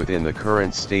practices within the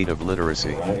current state of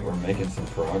literacy. Right, we're making some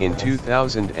progress. In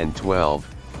 2012,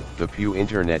 the Pew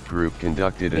Internet Group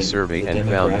conducted a survey and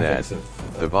found that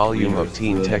the volume of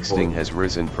teen texting has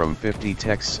risen from 50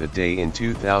 texts a day in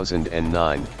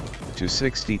 2009 to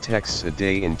 60 texts a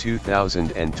day in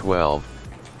 2012,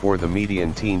 for the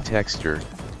median teen texter,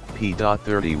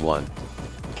 p.31.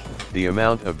 The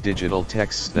amount of digital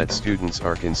texts that students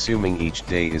are consuming each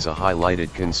day is a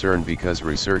highlighted concern, because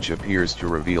research appears to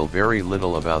reveal very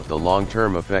little about the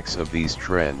long-term effects of these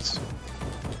trends.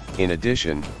 In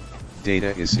addition,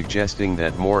 data is suggesting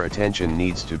that more attention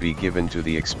needs to be given to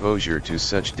the exposure to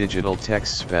such digital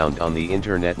texts found on the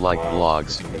internet, like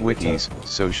blogs, wikis,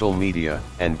 social media,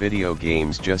 and video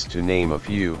games, just to name a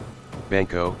few.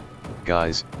 Benko,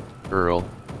 Guys, Earl,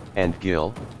 and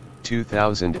Gill,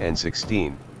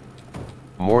 2016.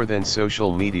 More than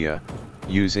social media,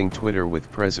 using Twitter with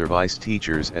Preservice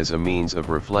teachers as a means of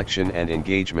reflection and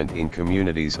engagement in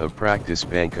communities of practice.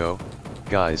 Benko,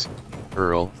 Guys,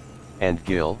 Earl, and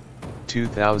Gill,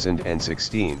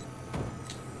 2016.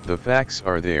 The facts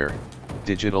are there,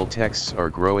 digital texts are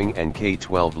growing and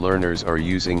K-12 learners are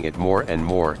using it more and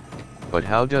more, but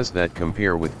how does that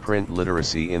compare with print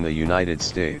literacy in the United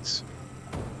States?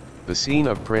 The scene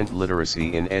of print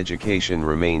literacy in education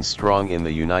remains strong in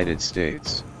the United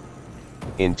States.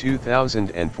 In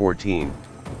 2014,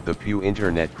 the Pew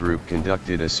Internet Group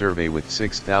conducted a survey with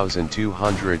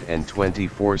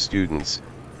 6,224 students,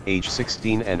 age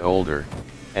 16 and older,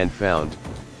 and found,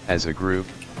 as a group,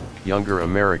 younger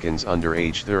Americans under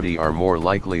age 30 are more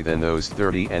likely than those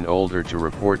 30 and older to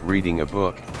report reading a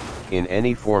book, in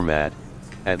any format,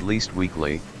 at least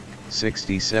weekly,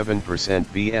 67%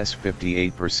 vs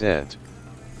 58%.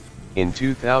 In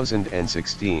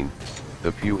 2016,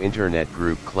 the Pew Internet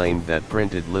Group claimed that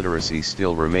printed literacy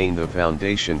still remained the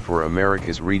foundation for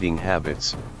America's reading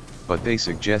habits, but they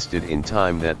suggested in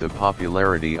time that the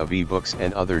popularity of ebooks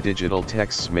and other digital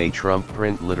texts may trump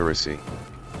print literacy.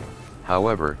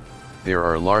 However, there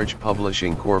are large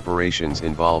publishing corporations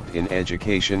involved in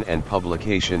education and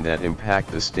publication that impact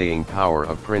the staying power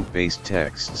of print-based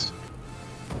texts.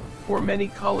 For many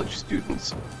college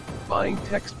students, buying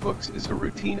textbooks is a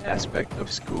routine aspect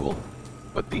of school,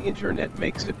 but the internet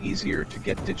makes it easier to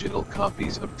get digital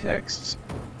copies of texts,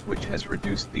 which has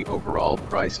reduced the overall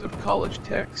price of college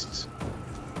texts.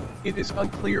 It is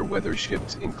unclear whether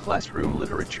shifts in classroom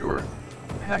literature,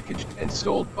 packaged and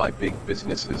sold by big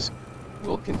businesses,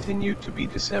 will continue to be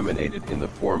disseminated in the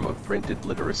form of printed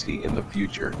literacy in the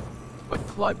future, but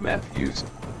Clive Matthews,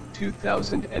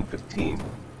 2015,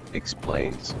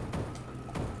 explains.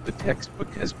 The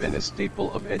textbook has been a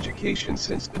staple of education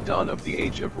since the dawn of the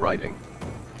age of writing.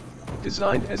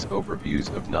 Designed as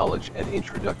overviews of knowledge and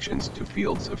introductions to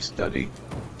fields of study,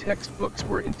 textbooks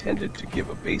were intended to give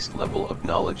a base level of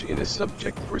knowledge in a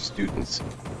subject for students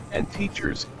and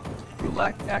teachers who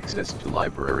lacked access to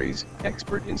libraries,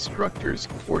 expert instructors,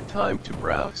 or time to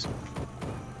browse.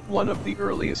 One of the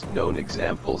earliest known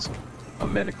examples, a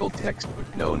medical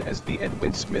textbook known as the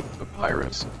Edwin Smith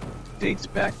Papyrus, dates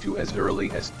back to as early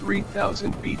as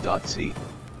 3000 BC,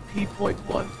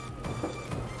 p.1.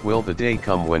 Will the day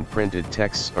come when printed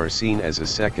texts are seen as a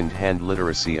second-hand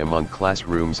literacy among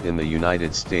classrooms in the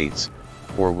United States,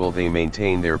 or will they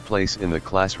maintain their place in the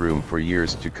classroom for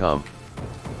years to come?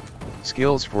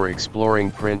 Skills for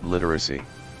exploring print literacy.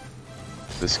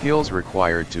 The skills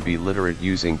required to be literate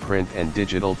using print and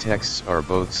digital texts are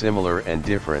both similar and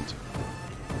different.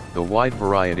 The wide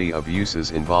variety of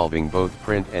uses involving both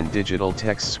print and digital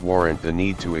texts warrant the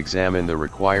need to examine the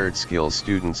required skills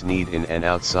students need in and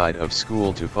outside of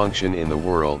school to function in the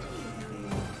world.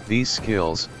 These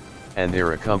skills, and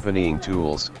their accompanying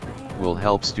tools, will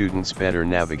help students better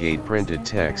navigate printed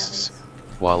texts,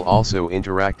 while also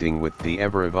interacting with the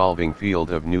ever-evolving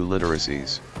field of new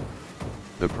literacies.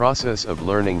 The process of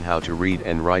learning how to read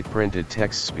and write printed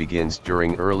texts begins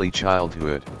during early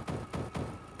childhood.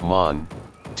 Mon.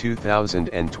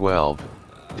 2012,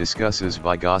 discusses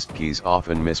Vygotsky's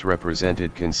often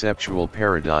misrepresented conceptual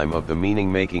paradigm of the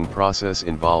meaning-making process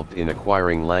involved in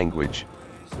acquiring language.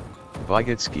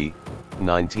 Vygotsky,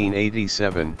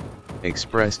 1987,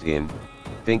 expressed in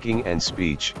Thinking and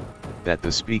Speech, that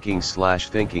the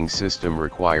speaking/thinking system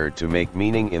required to make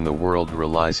meaning in the world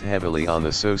relies heavily on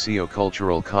the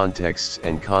socio-cultural contexts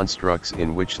and constructs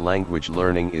in which language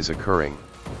learning is occurring.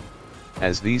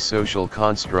 As these social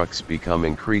constructs become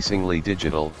increasingly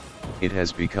digital, it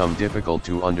has become difficult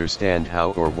to understand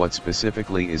how or what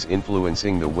specifically is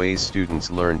influencing the ways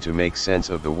students learn to make sense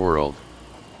of the world.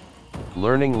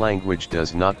 Learning language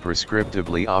does not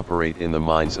prescriptively operate in the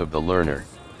minds of the learner.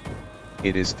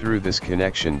 It is through this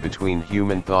connection between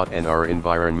human thought and our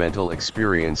environmental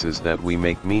experiences that we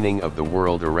make meaning of the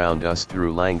world around us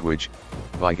through language.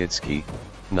 Vygotsky,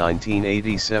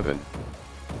 1987.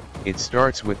 It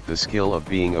starts with the skill of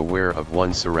being aware of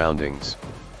one's surroundings.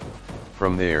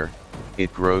 From there,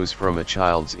 it grows from a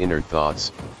child's inner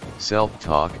thoughts,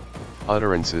 self-talk,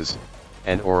 utterances,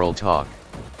 and oral talk.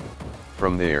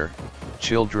 From there,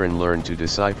 children learn to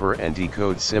decipher and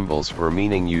decode symbols for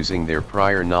meaning using their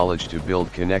prior knowledge to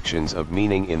build connections of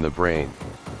meaning in the brain.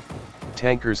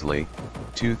 Tankersley,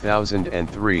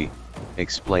 2003,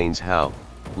 explains how,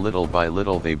 little by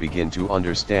little they begin to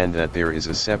understand that there is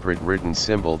a separate written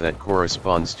symbol that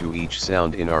corresponds to each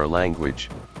sound in our language.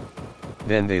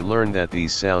 Then they learn that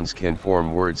these sounds can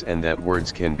form words and that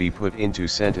words can be put into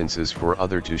sentences for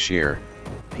other to share.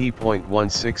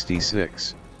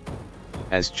 p.166.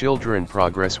 As children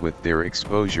progress with their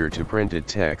exposure to printed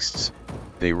texts,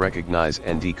 they recognize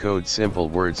and decode simple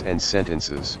words and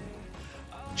sentences.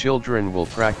 Children will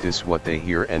practice what they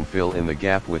hear and fill in the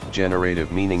gap with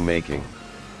generative meaning making.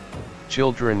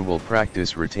 Children will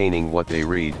practice retaining what they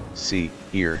read, see,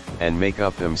 hear, and make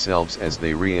up themselves as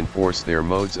they reinforce their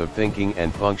modes of thinking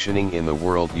and functioning in the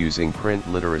world using print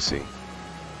literacy.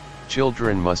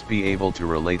 Children must be able to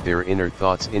relate their inner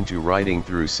thoughts into writing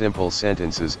through simple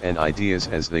sentences and ideas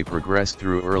as they progress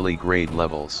through early grade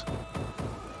levels.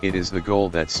 It is the goal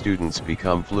that students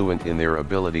become fluent in their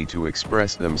ability to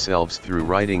express themselves through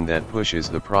writing that pushes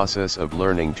the process of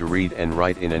learning to read and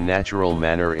write in a natural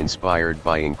manner inspired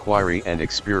by inquiry and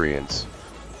experience.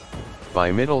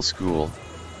 By middle school,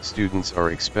 students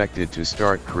are expected to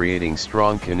start creating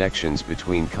strong connections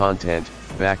between content,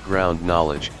 background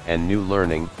knowledge, and new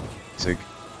learning. Zig,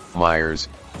 Myers,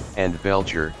 and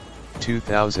Belcher,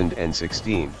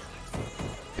 2016.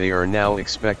 They are now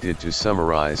expected to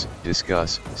summarize,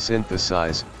 discuss,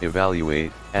 synthesize,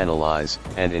 evaluate, analyze,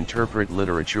 and interpret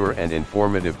literature and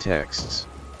informative texts.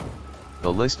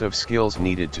 The list of skills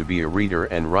needed to be a reader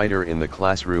and writer in the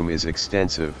classroom is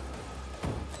extensive.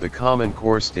 The Common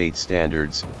Core State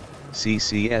Standards,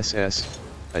 CCSS,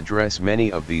 address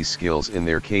many of these skills in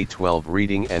their K-12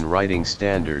 reading and writing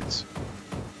standards.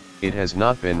 It has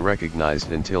not been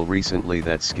recognized until recently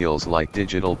that skills like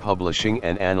digital publishing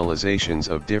and analyzations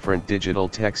of different digital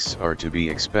texts are to be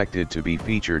expected to be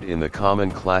featured in the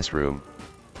common classroom.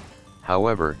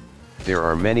 However, there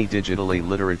are many digitally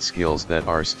literate skills that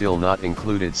are still not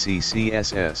included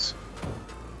CCSS.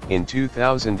 In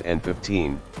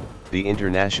 2015, the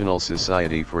International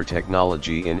Society for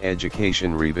Technology in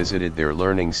Education revisited their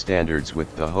learning standards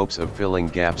with the hopes of filling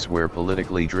gaps where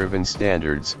politically driven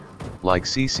standards, like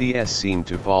CCS, seem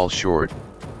to fall short.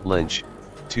 Lynch,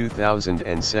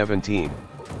 2017.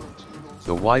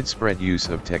 The widespread use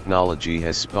of technology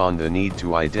has spawned the need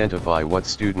to identify what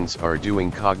students are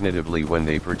doing cognitively when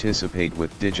they participate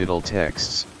with digital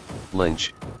texts.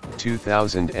 Lynch,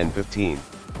 2015.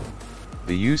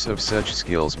 The use of such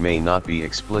skills may not be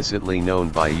explicitly known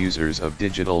by users of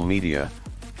digital media,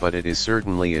 but it is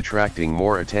certainly attracting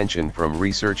more attention from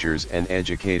researchers and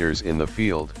educators in the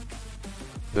field.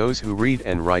 Those who read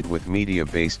and write with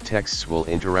media-based texts will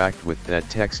interact with that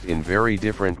text in very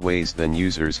different ways than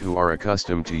users who are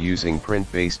accustomed to using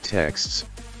print-based texts.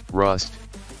 Rust,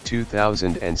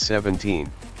 2017.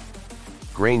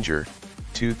 Granger,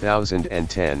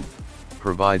 2010.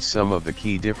 Provides some of the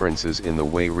key differences in the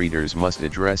way readers must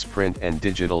address print and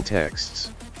digital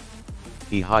texts.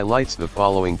 He highlights the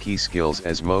following key skills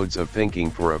as modes of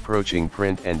thinking for approaching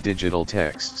print and digital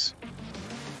texts.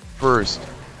 First,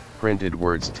 printed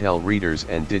words tell readers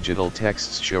and digital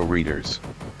texts show readers.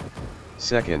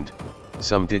 Second,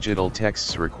 some digital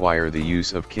texts require the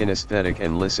use of kinesthetic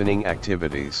and listening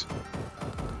activities.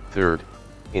 Third,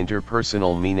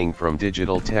 interpersonal meaning from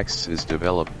digital texts is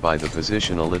developed by the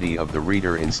positionality of the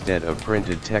reader instead of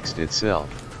printed text itself.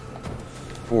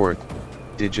 Fourth,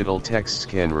 digital texts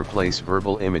can replace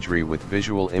verbal imagery with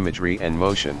visual imagery and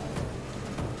motion.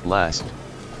 Last,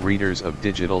 readers of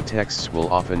digital texts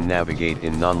will often navigate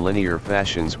in nonlinear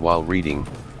fashions while reading,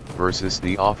 versus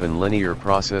the often linear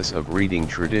process of reading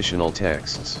traditional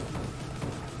texts.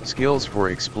 Skills for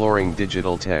exploring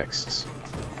digital texts.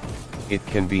 It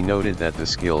can be noted that the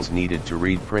skills needed to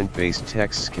read print-based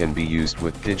texts can be used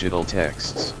with digital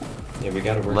texts. Yeah, we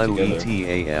gotta work Leu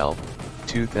together. et al.,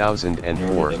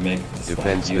 2004,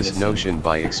 defends this notion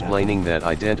by explaining that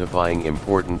identifying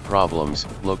important problems,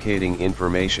 locating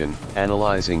information,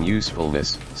 analyzing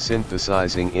usefulness,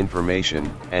 synthesizing information,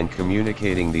 and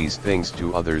communicating these things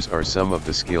to others are some of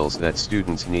the skills that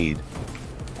students need.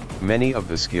 Many of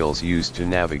the skills used to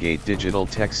navigate digital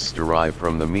texts derive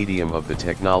from the medium of the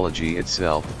technology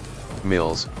itself.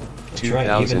 Mills,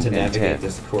 2010.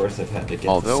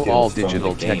 Although all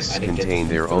digital texts contain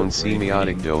their own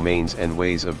semiotic domains and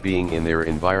ways of being in their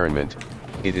environment,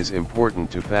 it is important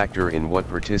to factor in what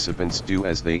participants do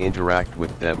as they interact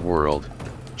with that world.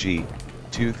 G.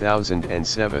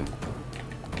 2007.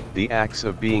 The acts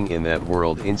of being in that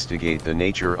world instigate the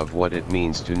nature of what it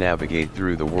means to navigate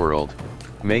through the world,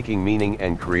 making meaning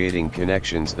and creating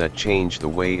connections that change the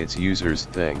way its users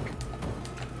think.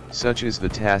 Such is the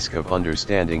task of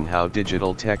understanding how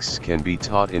digital texts can be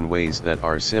taught in ways that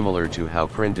are similar to how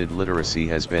printed literacy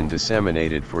has been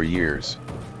disseminated for years.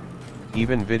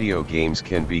 Even video games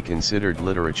can be considered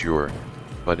literature,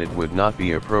 but it would not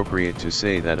be appropriate to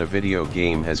say that a video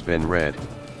game has been read,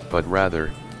 but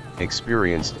rather,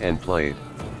 experienced and played.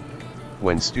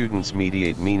 When students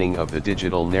mediate meaning of the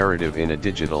digital narrative in a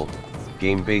digital,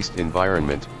 game-based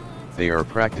environment, they are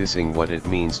practicing what it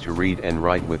means to read and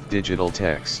write with digital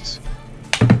texts.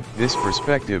 This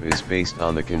perspective is based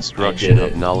on the construction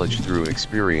of knowledge through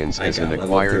experience as an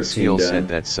acquired skill set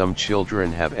that some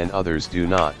children have and others do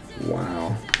not.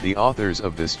 Wow. The authors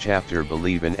of this chapter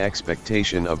believe an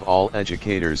expectation of all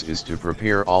educators is to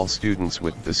prepare all students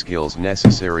with the skills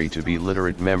necessary to be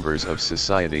literate members of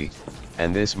society,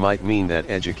 and this might mean that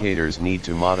educators need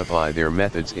to modify their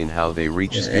methods in how they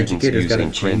reach students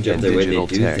using print and digital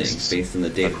texts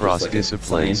across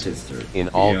disciplines, in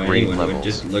all grade levels.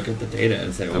 Just look at the data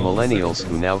and say, The millennials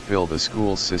who now fill the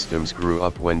school systems grew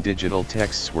up when digital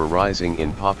texts were rising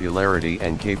in popularity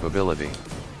and capability.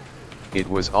 It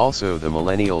was also the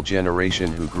millennial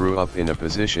generation who grew up in a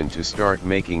position to start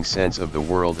making sense of the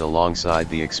world alongside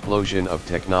the explosion of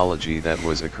technology that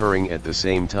was occurring at the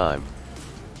same time.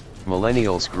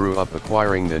 Millennials grew up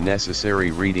acquiring the necessary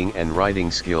reading and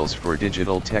writing skills for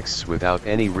digital texts without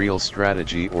any real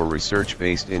strategy or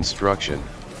research-based instruction.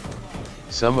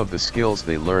 Some of the skills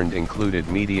they learned included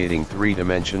mediating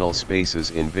three-dimensional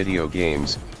spaces in video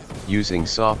games, using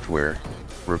software,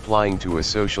 replying to a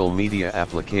social media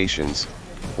applications,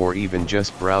 or even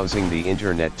just browsing the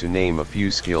internet, to name a few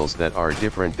skills that are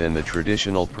different than the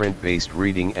traditional print-based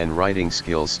reading and writing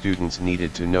skills students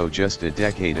needed to know just a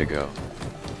decade ago.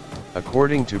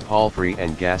 According to Palfrey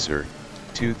and Gasser,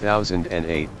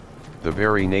 2008, the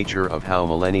very nature of how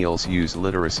millennials use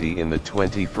literacy in the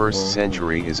 21st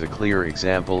century is a clear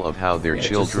example of how their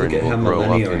children will grow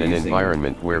up in an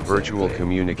environment where virtual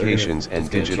communications and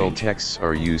digital texts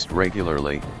are used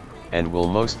regularly, and will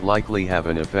most likely have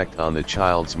an effect on the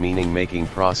child's meaning-making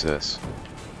process.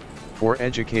 For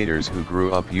educators who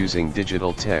grew up using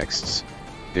digital texts,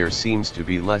 there seems to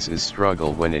be less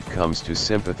struggle when it comes to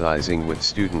sympathizing with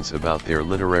students about their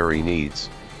literary needs.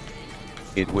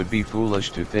 It would be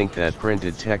foolish to think that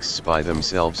printed texts by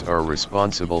themselves are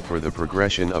responsible for the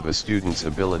progression of a student's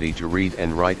ability to read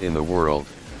and write in the world.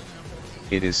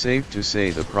 It is safe to say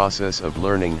the process of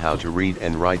learning how to read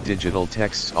and write digital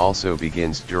texts also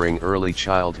begins during early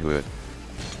childhood.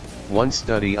 One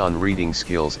study on reading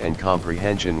skills and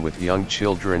comprehension with young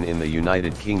children in the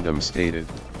United Kingdom stated,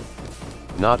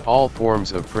 "Not all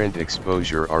forms of print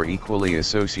exposure are equally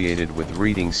associated with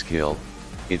reading skill.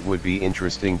 It would be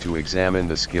interesting to examine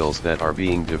the skills that are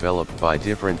being developed by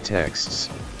different texts,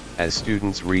 as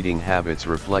students' reading habits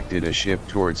reflected a shift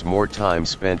towards more time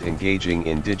spent engaging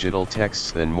in digital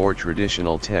texts than more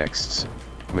traditional texts."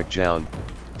 McJown,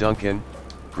 Duncan,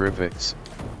 Griffiths,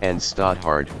 and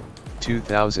Stothard,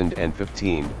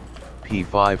 2015, p.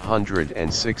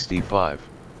 565.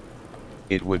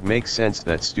 It would make sense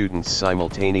that students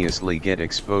simultaneously get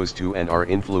exposed to and are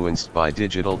influenced by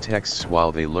digital texts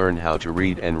while they learn how to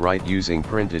read and write using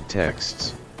printed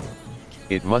texts.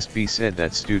 It must be said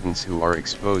that students who are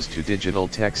exposed to digital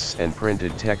texts and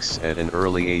printed texts at an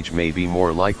early age may be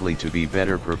more likely to be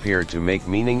better prepared to make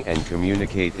meaning and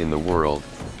communicate in the world.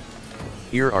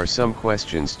 Here are some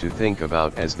questions to think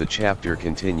about as the chapter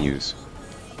continues.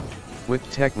 With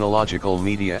technological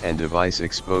media and device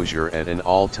exposure at an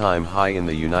all-time high in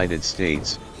the United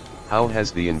States, how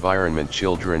has the environment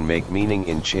children make meaning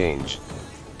in changed?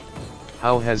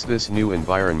 How has this new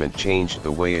environment changed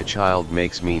the way a child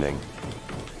makes meaning?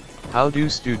 How do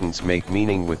students make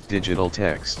meaning with digital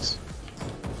texts?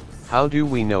 How do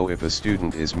we know if a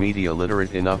student is media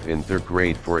literate enough in third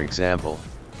grade, for example?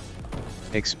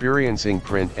 Experiencing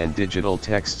print and digital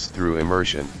texts through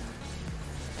immersion.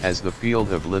 As the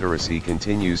field of literacy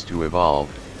continues to evolve,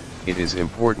 it is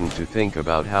important to think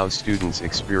about how students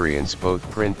experience both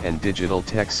print and digital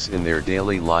texts in their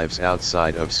daily lives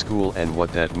outside of school and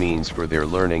what that means for their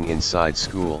learning inside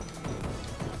school.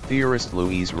 Theorist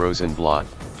Louise Rosenblatt,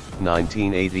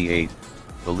 1988,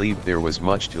 believed there was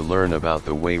much to learn about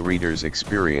the way readers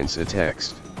experience a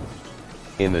text.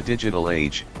 In the digital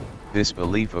age, this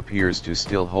belief appears to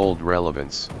still hold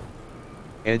relevance.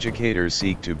 Educators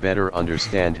seek to better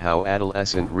understand how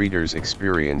adolescent readers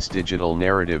experience digital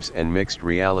narratives and mixed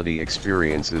reality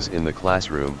experiences in the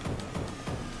classroom.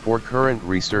 For current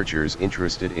researchers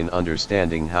interested in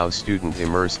understanding how students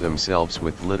immerse themselves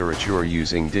with literature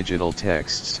using digital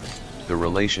texts, the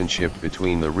relationship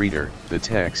between the reader, the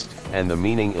text, and the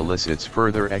meaning elicits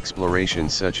further exploration,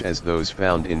 such as those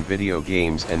found in video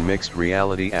games and mixed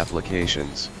reality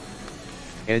applications.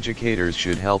 Educators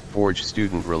should help forge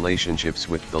student relationships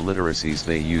with the literacies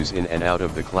they use in and out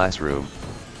of the classroom.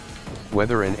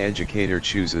 Whether an educator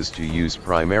chooses to use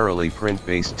primarily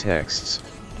print-based texts,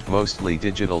 mostly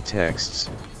digital texts,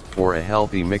 or a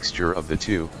healthy mixture of the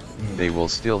two, they will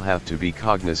still have to be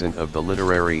cognizant of the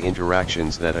literary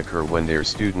interactions that occur when their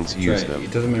students use them.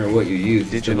 It doesn't matter what you use.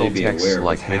 Digital texts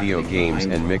like video games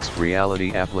and mixed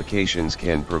reality applications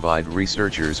can provide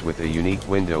researchers with a unique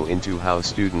window into how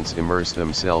students immerse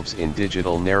themselves in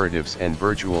digital narratives and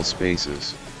virtual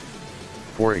spaces.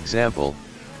 For example,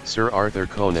 Sir Arthur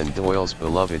Conan Doyle's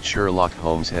beloved Sherlock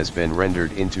Holmes has been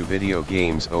rendered into video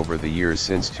games over the years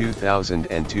since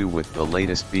 2002, with the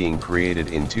latest being created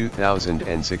in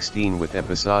 2016 with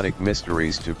episodic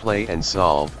mysteries to play and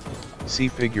solve. See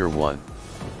Figure 1.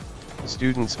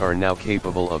 Students are now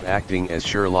capable of acting as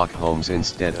Sherlock Holmes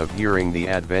instead of hearing the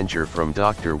adventure from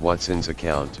Dr. Watson's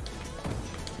account.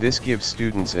 This gives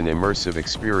students an immersive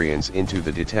experience into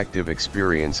the detective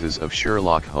experiences of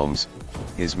Sherlock Holmes,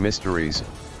 his mysteries,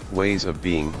 ways of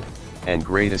being, and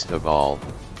greatest of all,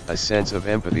 a sense of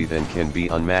empathy that can be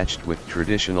unmatched with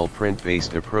traditional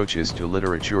print-based approaches to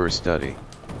literature study.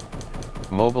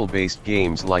 Mobile-based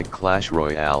games like Clash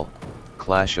Royale,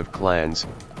 Clash of Clans,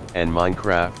 and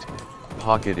Minecraft,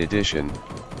 Pocket Edition,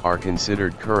 are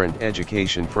considered current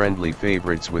education-friendly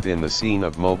favorites within the scene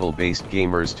of mobile-based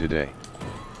gamers today.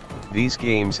 These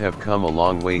games have come a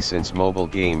long way since mobile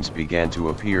games began to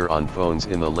appear on phones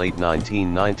in the late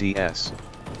 1990s.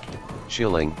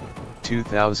 Schilling,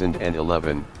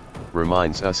 2011,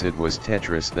 reminds us it was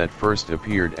Tetris that first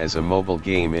appeared as a mobile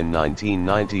game in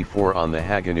 1994 on the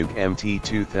Haganook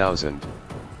MT2000.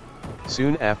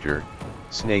 Soon after,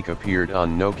 Snake appeared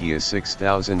on Nokia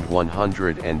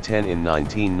 6110 in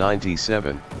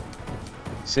 1997.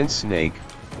 Since Snake,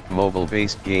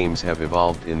 mobile-based games have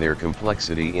evolved in their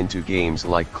complexity into games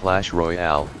like Clash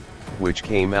Royale, which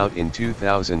came out in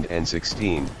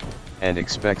 2016, and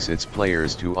expects its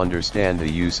players to understand the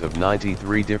use of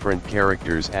 93 different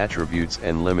characters' attributes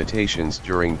and limitations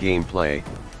during gameplay,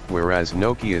 whereas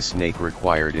Nokia Snake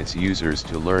required its users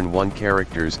to learn one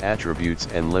character's attributes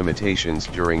and limitations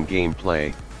during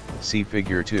gameplay, see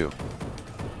Figure 2.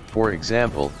 For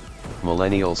example,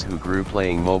 millennials who grew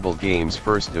playing mobile games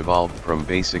first evolved from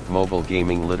basic mobile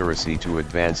gaming literacy to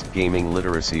advanced gaming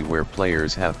literacy, where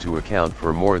players have to account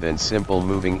for more than simple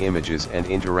moving images and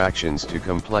interactions to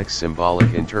complex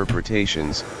symbolic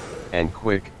interpretations, and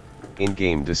quick,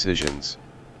 in-game decisions.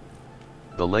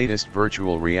 The latest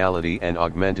virtual reality and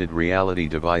augmented reality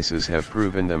devices have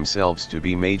proven themselves to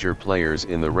be major players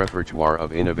in the repertoire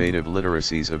of innovative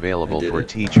literacies available for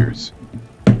teachers.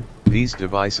 These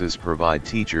devices provide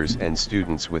teachers and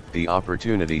students with the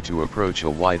opportunity to approach a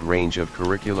wide range of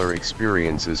curricular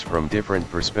experiences from different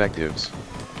perspectives.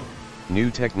 New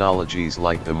technologies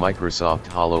like the Microsoft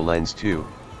HoloLens 2,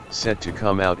 set to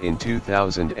come out in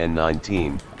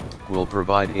 2019, will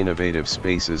provide innovative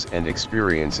spaces and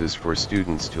experiences for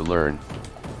students to learn.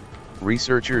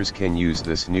 Researchers can use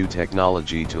this new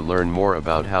technology to learn more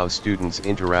about how students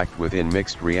interact within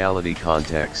mixed reality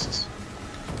contexts.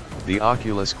 The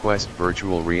Oculus Quest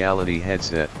virtual reality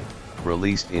headset,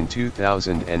 released in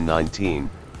 2019,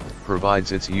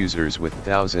 provides its users with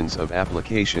thousands of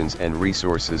applications and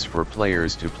resources for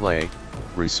players to play,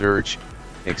 research,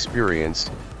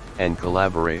 experience, and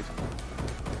collaborate.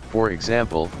 For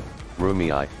example,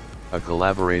 Rumii, a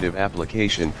collaborative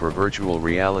application for virtual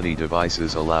reality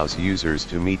devices, allows users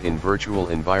to meet in virtual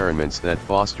environments that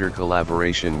foster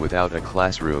collaboration without a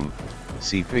classroom,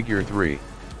 see Figure 3.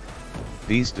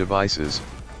 These devices,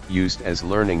 used as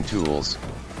learning tools,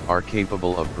 are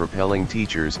capable of propelling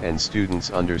teachers and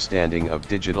students' understanding of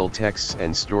digital texts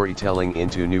and storytelling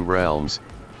into new realms,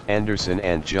 Anderson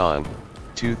and Zhang,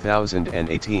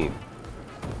 2018.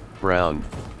 Brown,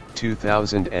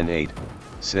 2008,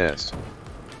 says.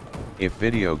 If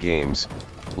video games,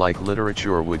 like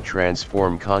literature, would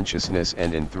transform consciousness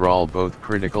and enthrall both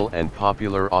critical and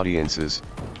popular audiences,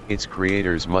 its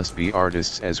creators must be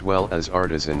artists as well as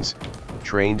artisans,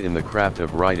 trained in the craft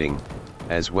of writing,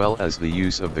 as well as the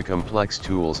use of the complex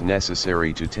tools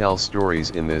necessary to tell stories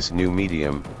in this new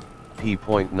medium.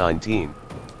 p.19.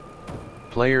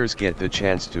 Players get the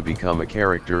chance to become a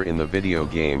character in the video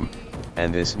game,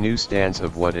 and this new stance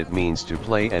of what it means to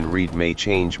play and read may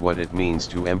change what it means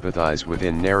to empathize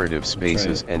within narrative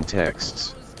spaces and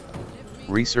texts.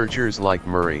 Researchers like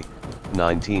Murray,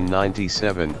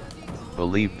 1997,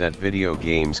 believed that video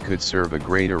games could serve a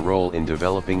greater role in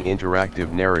developing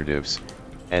interactive narratives,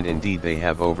 and indeed they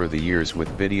have over the years with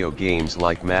video games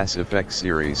like Mass Effect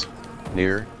series,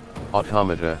 Nier,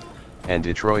 Automata, and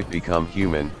Detroit Become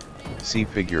Human, see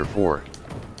Figure 4.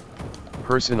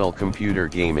 Personal computer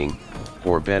gaming,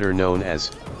 or better known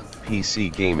as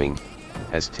PC gaming,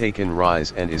 has taken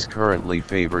rise and is currently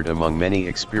favored among many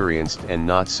experienced and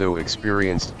not so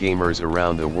experienced gamers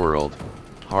around the world,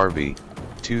 Harvey,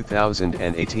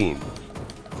 2018.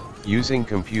 Using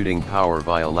computing power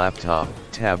via laptop,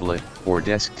 tablet, or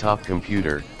desktop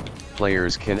computer,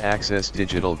 players can access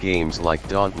digital games like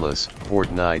Dauntless,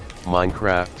 Fortnite,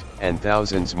 Minecraft, and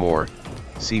thousands more,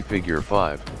 see Figure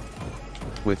 5.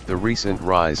 With the recent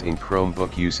rise in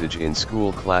Chromebook usage in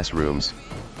school classrooms,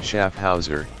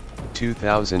 Schaffhauser,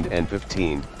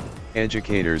 2015,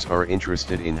 educators are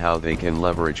interested in how they can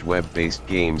leverage web-based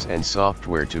games and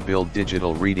software to build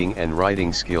digital reading and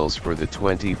writing skills for the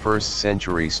 21st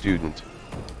century student.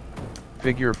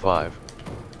 Figure 5.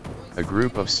 A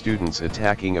group of students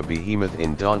attacking a behemoth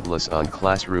in Dauntless on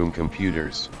classroom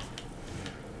computers.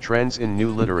 Trends in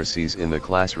new literacies in the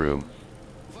classroom.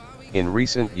 In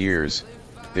recent years,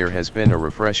 there has been a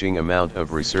refreshing amount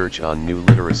of research on new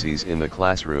literacies in the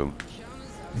classroom.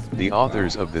 The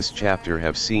authors of this chapter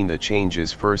have seen the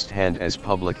changes firsthand as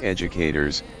public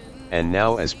educators, and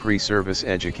now as pre-service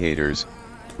educators,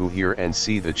 who hear and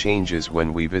see the changes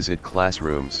when we visit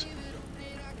classrooms.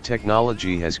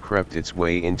 Technology has crept its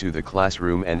way into the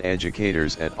classroom, and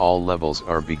educators at all levels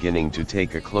are beginning to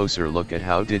take a closer look at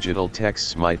how digital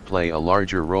texts might play a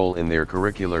larger role in their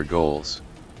curricular goals.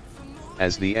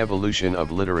 As the evolution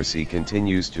of literacy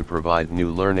continues to provide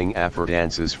new learning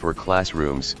affordances for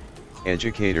classrooms,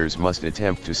 educators must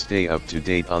attempt to stay up to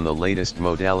date on the latest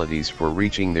modalities for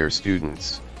reaching their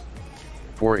students.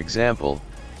 For example,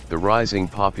 the rising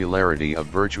popularity of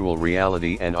virtual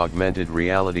reality and augmented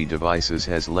reality devices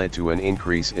has led to an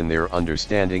increase in their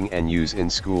understanding and use in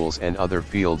schools and other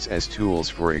fields as tools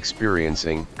for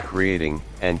experiencing, creating,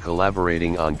 and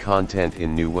collaborating on content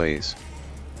in new ways.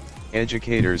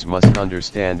 Educators must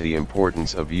understand the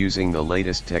importance of using the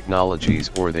latest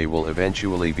technologies, or they will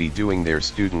eventually be doing their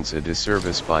students a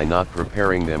disservice by not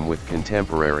preparing them with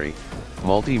contemporary,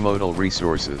 multimodal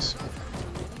resources.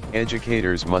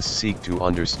 Educators must seek to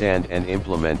understand and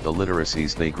implement the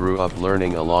literacies they grew up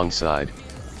learning alongside,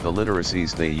 the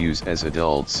literacies they use as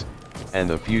adults, and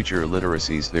the future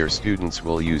literacies their students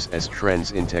will use as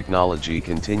trends in technology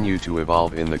continue to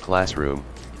evolve in the classroom.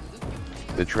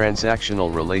 The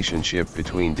transactional relationship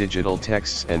between digital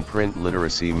texts and print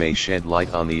literacy may shed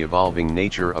light on the evolving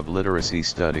nature of literacy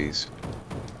studies.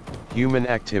 Human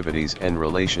activities and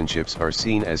relationships are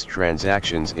seen as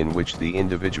transactions in which the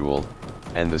individual,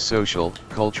 and the social,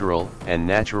 cultural, and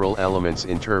natural elements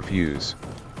interfuse.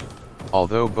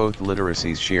 Although both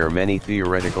literacies share many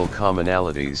theoretical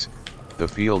commonalities, the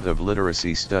field of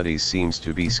literacy studies seems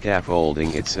to be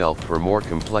scaffolding itself for more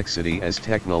complexity as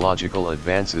technological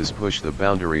advances push the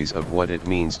boundaries of what it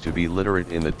means to be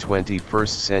literate in the 21st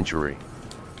century.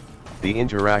 The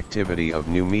interactivity of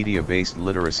new media-based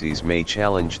literacies may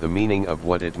challenge the meaning of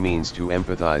what it means to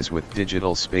empathize with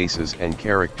digital spaces and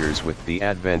characters with the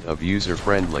advent of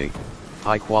user-friendly,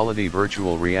 high-quality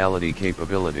virtual reality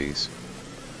capabilities.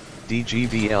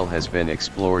 DGVL has been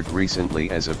explored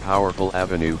recently as a powerful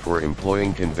avenue for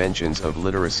employing conventions of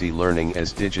literacy learning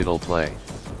as digital play.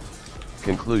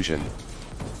 Conclusion: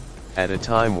 at a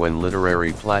time when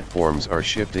literary platforms are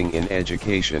shifting in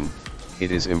education,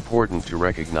 it is important to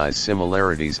recognize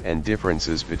similarities and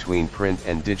differences between print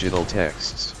and digital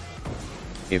texts.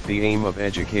 If the aim of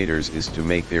educators is to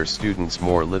make their students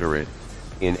more literate,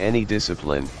 in any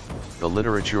discipline, the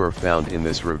literature found in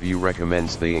this review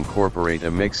recommends they incorporate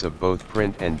a mix of both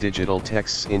print and digital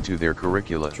texts into their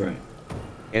curricula. That's right.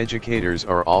 Educators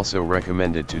are also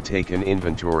recommended to take an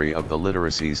inventory of the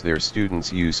literacies their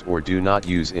students use or do not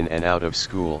use in and out of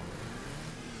school.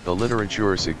 The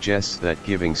literature suggests that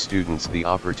giving students the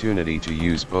opportunity to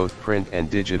use both print and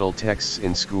digital texts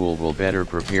in school will better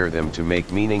prepare them to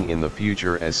make meaning in the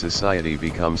future as society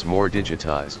becomes more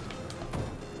digitized.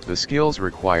 The skills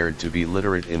required to be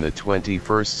literate in the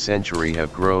 21st century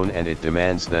have grown, and it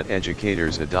demands that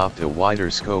educators adopt a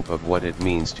wider scope of what it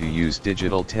means to use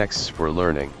digital texts for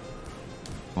learning.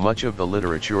 Much of the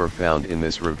literature found in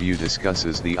this review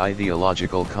discusses the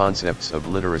ideological concepts of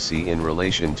literacy in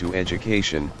relation to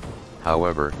education.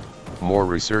 However, more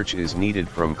research is needed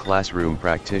from classroom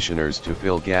practitioners to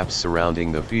fill gaps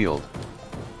surrounding the field.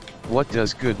 What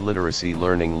does good literacy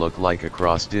learning look like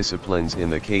across disciplines in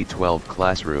the K-12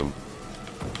 classroom?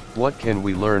 What can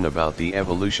we learn about the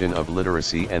evolution of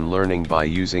literacy and learning by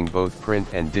using both print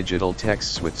and digital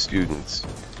texts with students?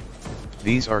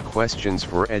 These are questions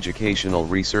for educational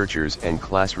researchers and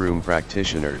classroom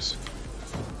practitioners.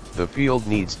 The field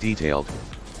needs detailed,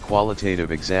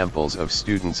 qualitative examples of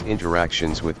students'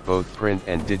 interactions with both print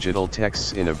and digital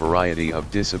texts in a variety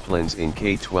of disciplines in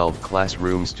K-12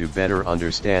 classrooms to better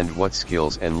understand what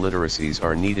skills and literacies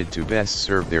are needed to best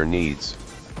serve their needs.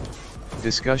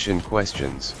 Discussion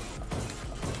questions.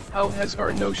 How has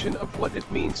our notion of what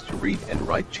it means to read and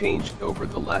write changed over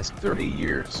the last 30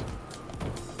 years?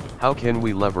 How can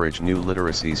we leverage new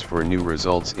literacies for new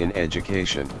results in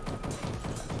education?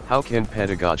 How can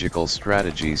pedagogical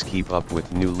strategies keep up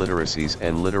with new literacies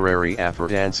and literary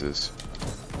affordances?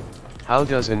 How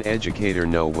does an educator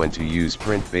know when to use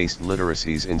print-based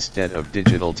literacies instead of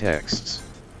digital texts?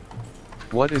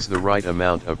 What is the right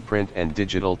amount of print and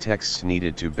digital texts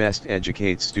needed to best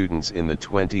educate students in the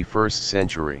 21st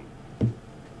century?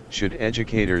 Should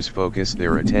educators focus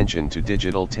their attention to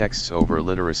digital texts over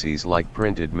literacies like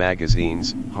printed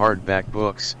magazines, hardback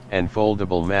books, and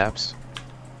foldable maps?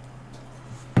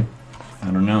 I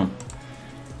don't know.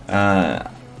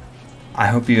 I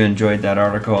hope you enjoyed that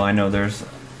article. I know there's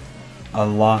a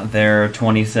lot there,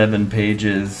 27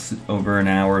 pages, over an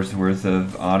hour's worth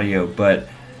of audio, but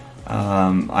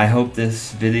I hope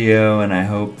this video and I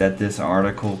hope that this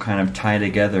article kind of tie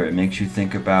together. It makes you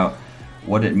think about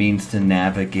what it means to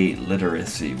navigate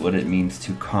literacy, what it means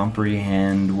to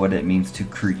comprehend, what it means to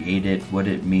create it, what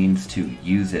it means to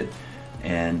use it.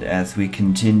 And as we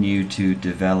continue to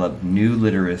develop new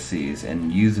literacies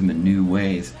and use them in new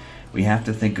ways, we have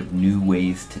to think of new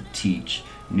ways to teach,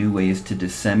 new ways to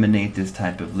disseminate this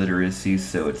type of literacy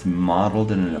so it's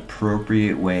modeled in an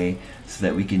appropriate way so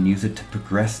that we can use it to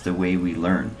progress the way we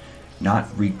learn.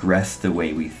 Not regress the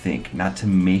way we think, not to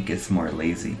make us more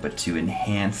lazy, but to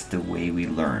enhance the way we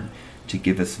learn, to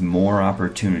give us more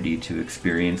opportunity to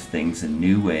experience things in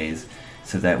new ways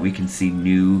so that we can see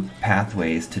new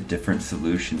pathways to different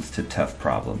solutions to tough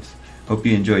problems. Hope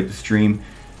you enjoyed the stream.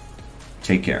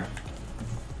 Take care.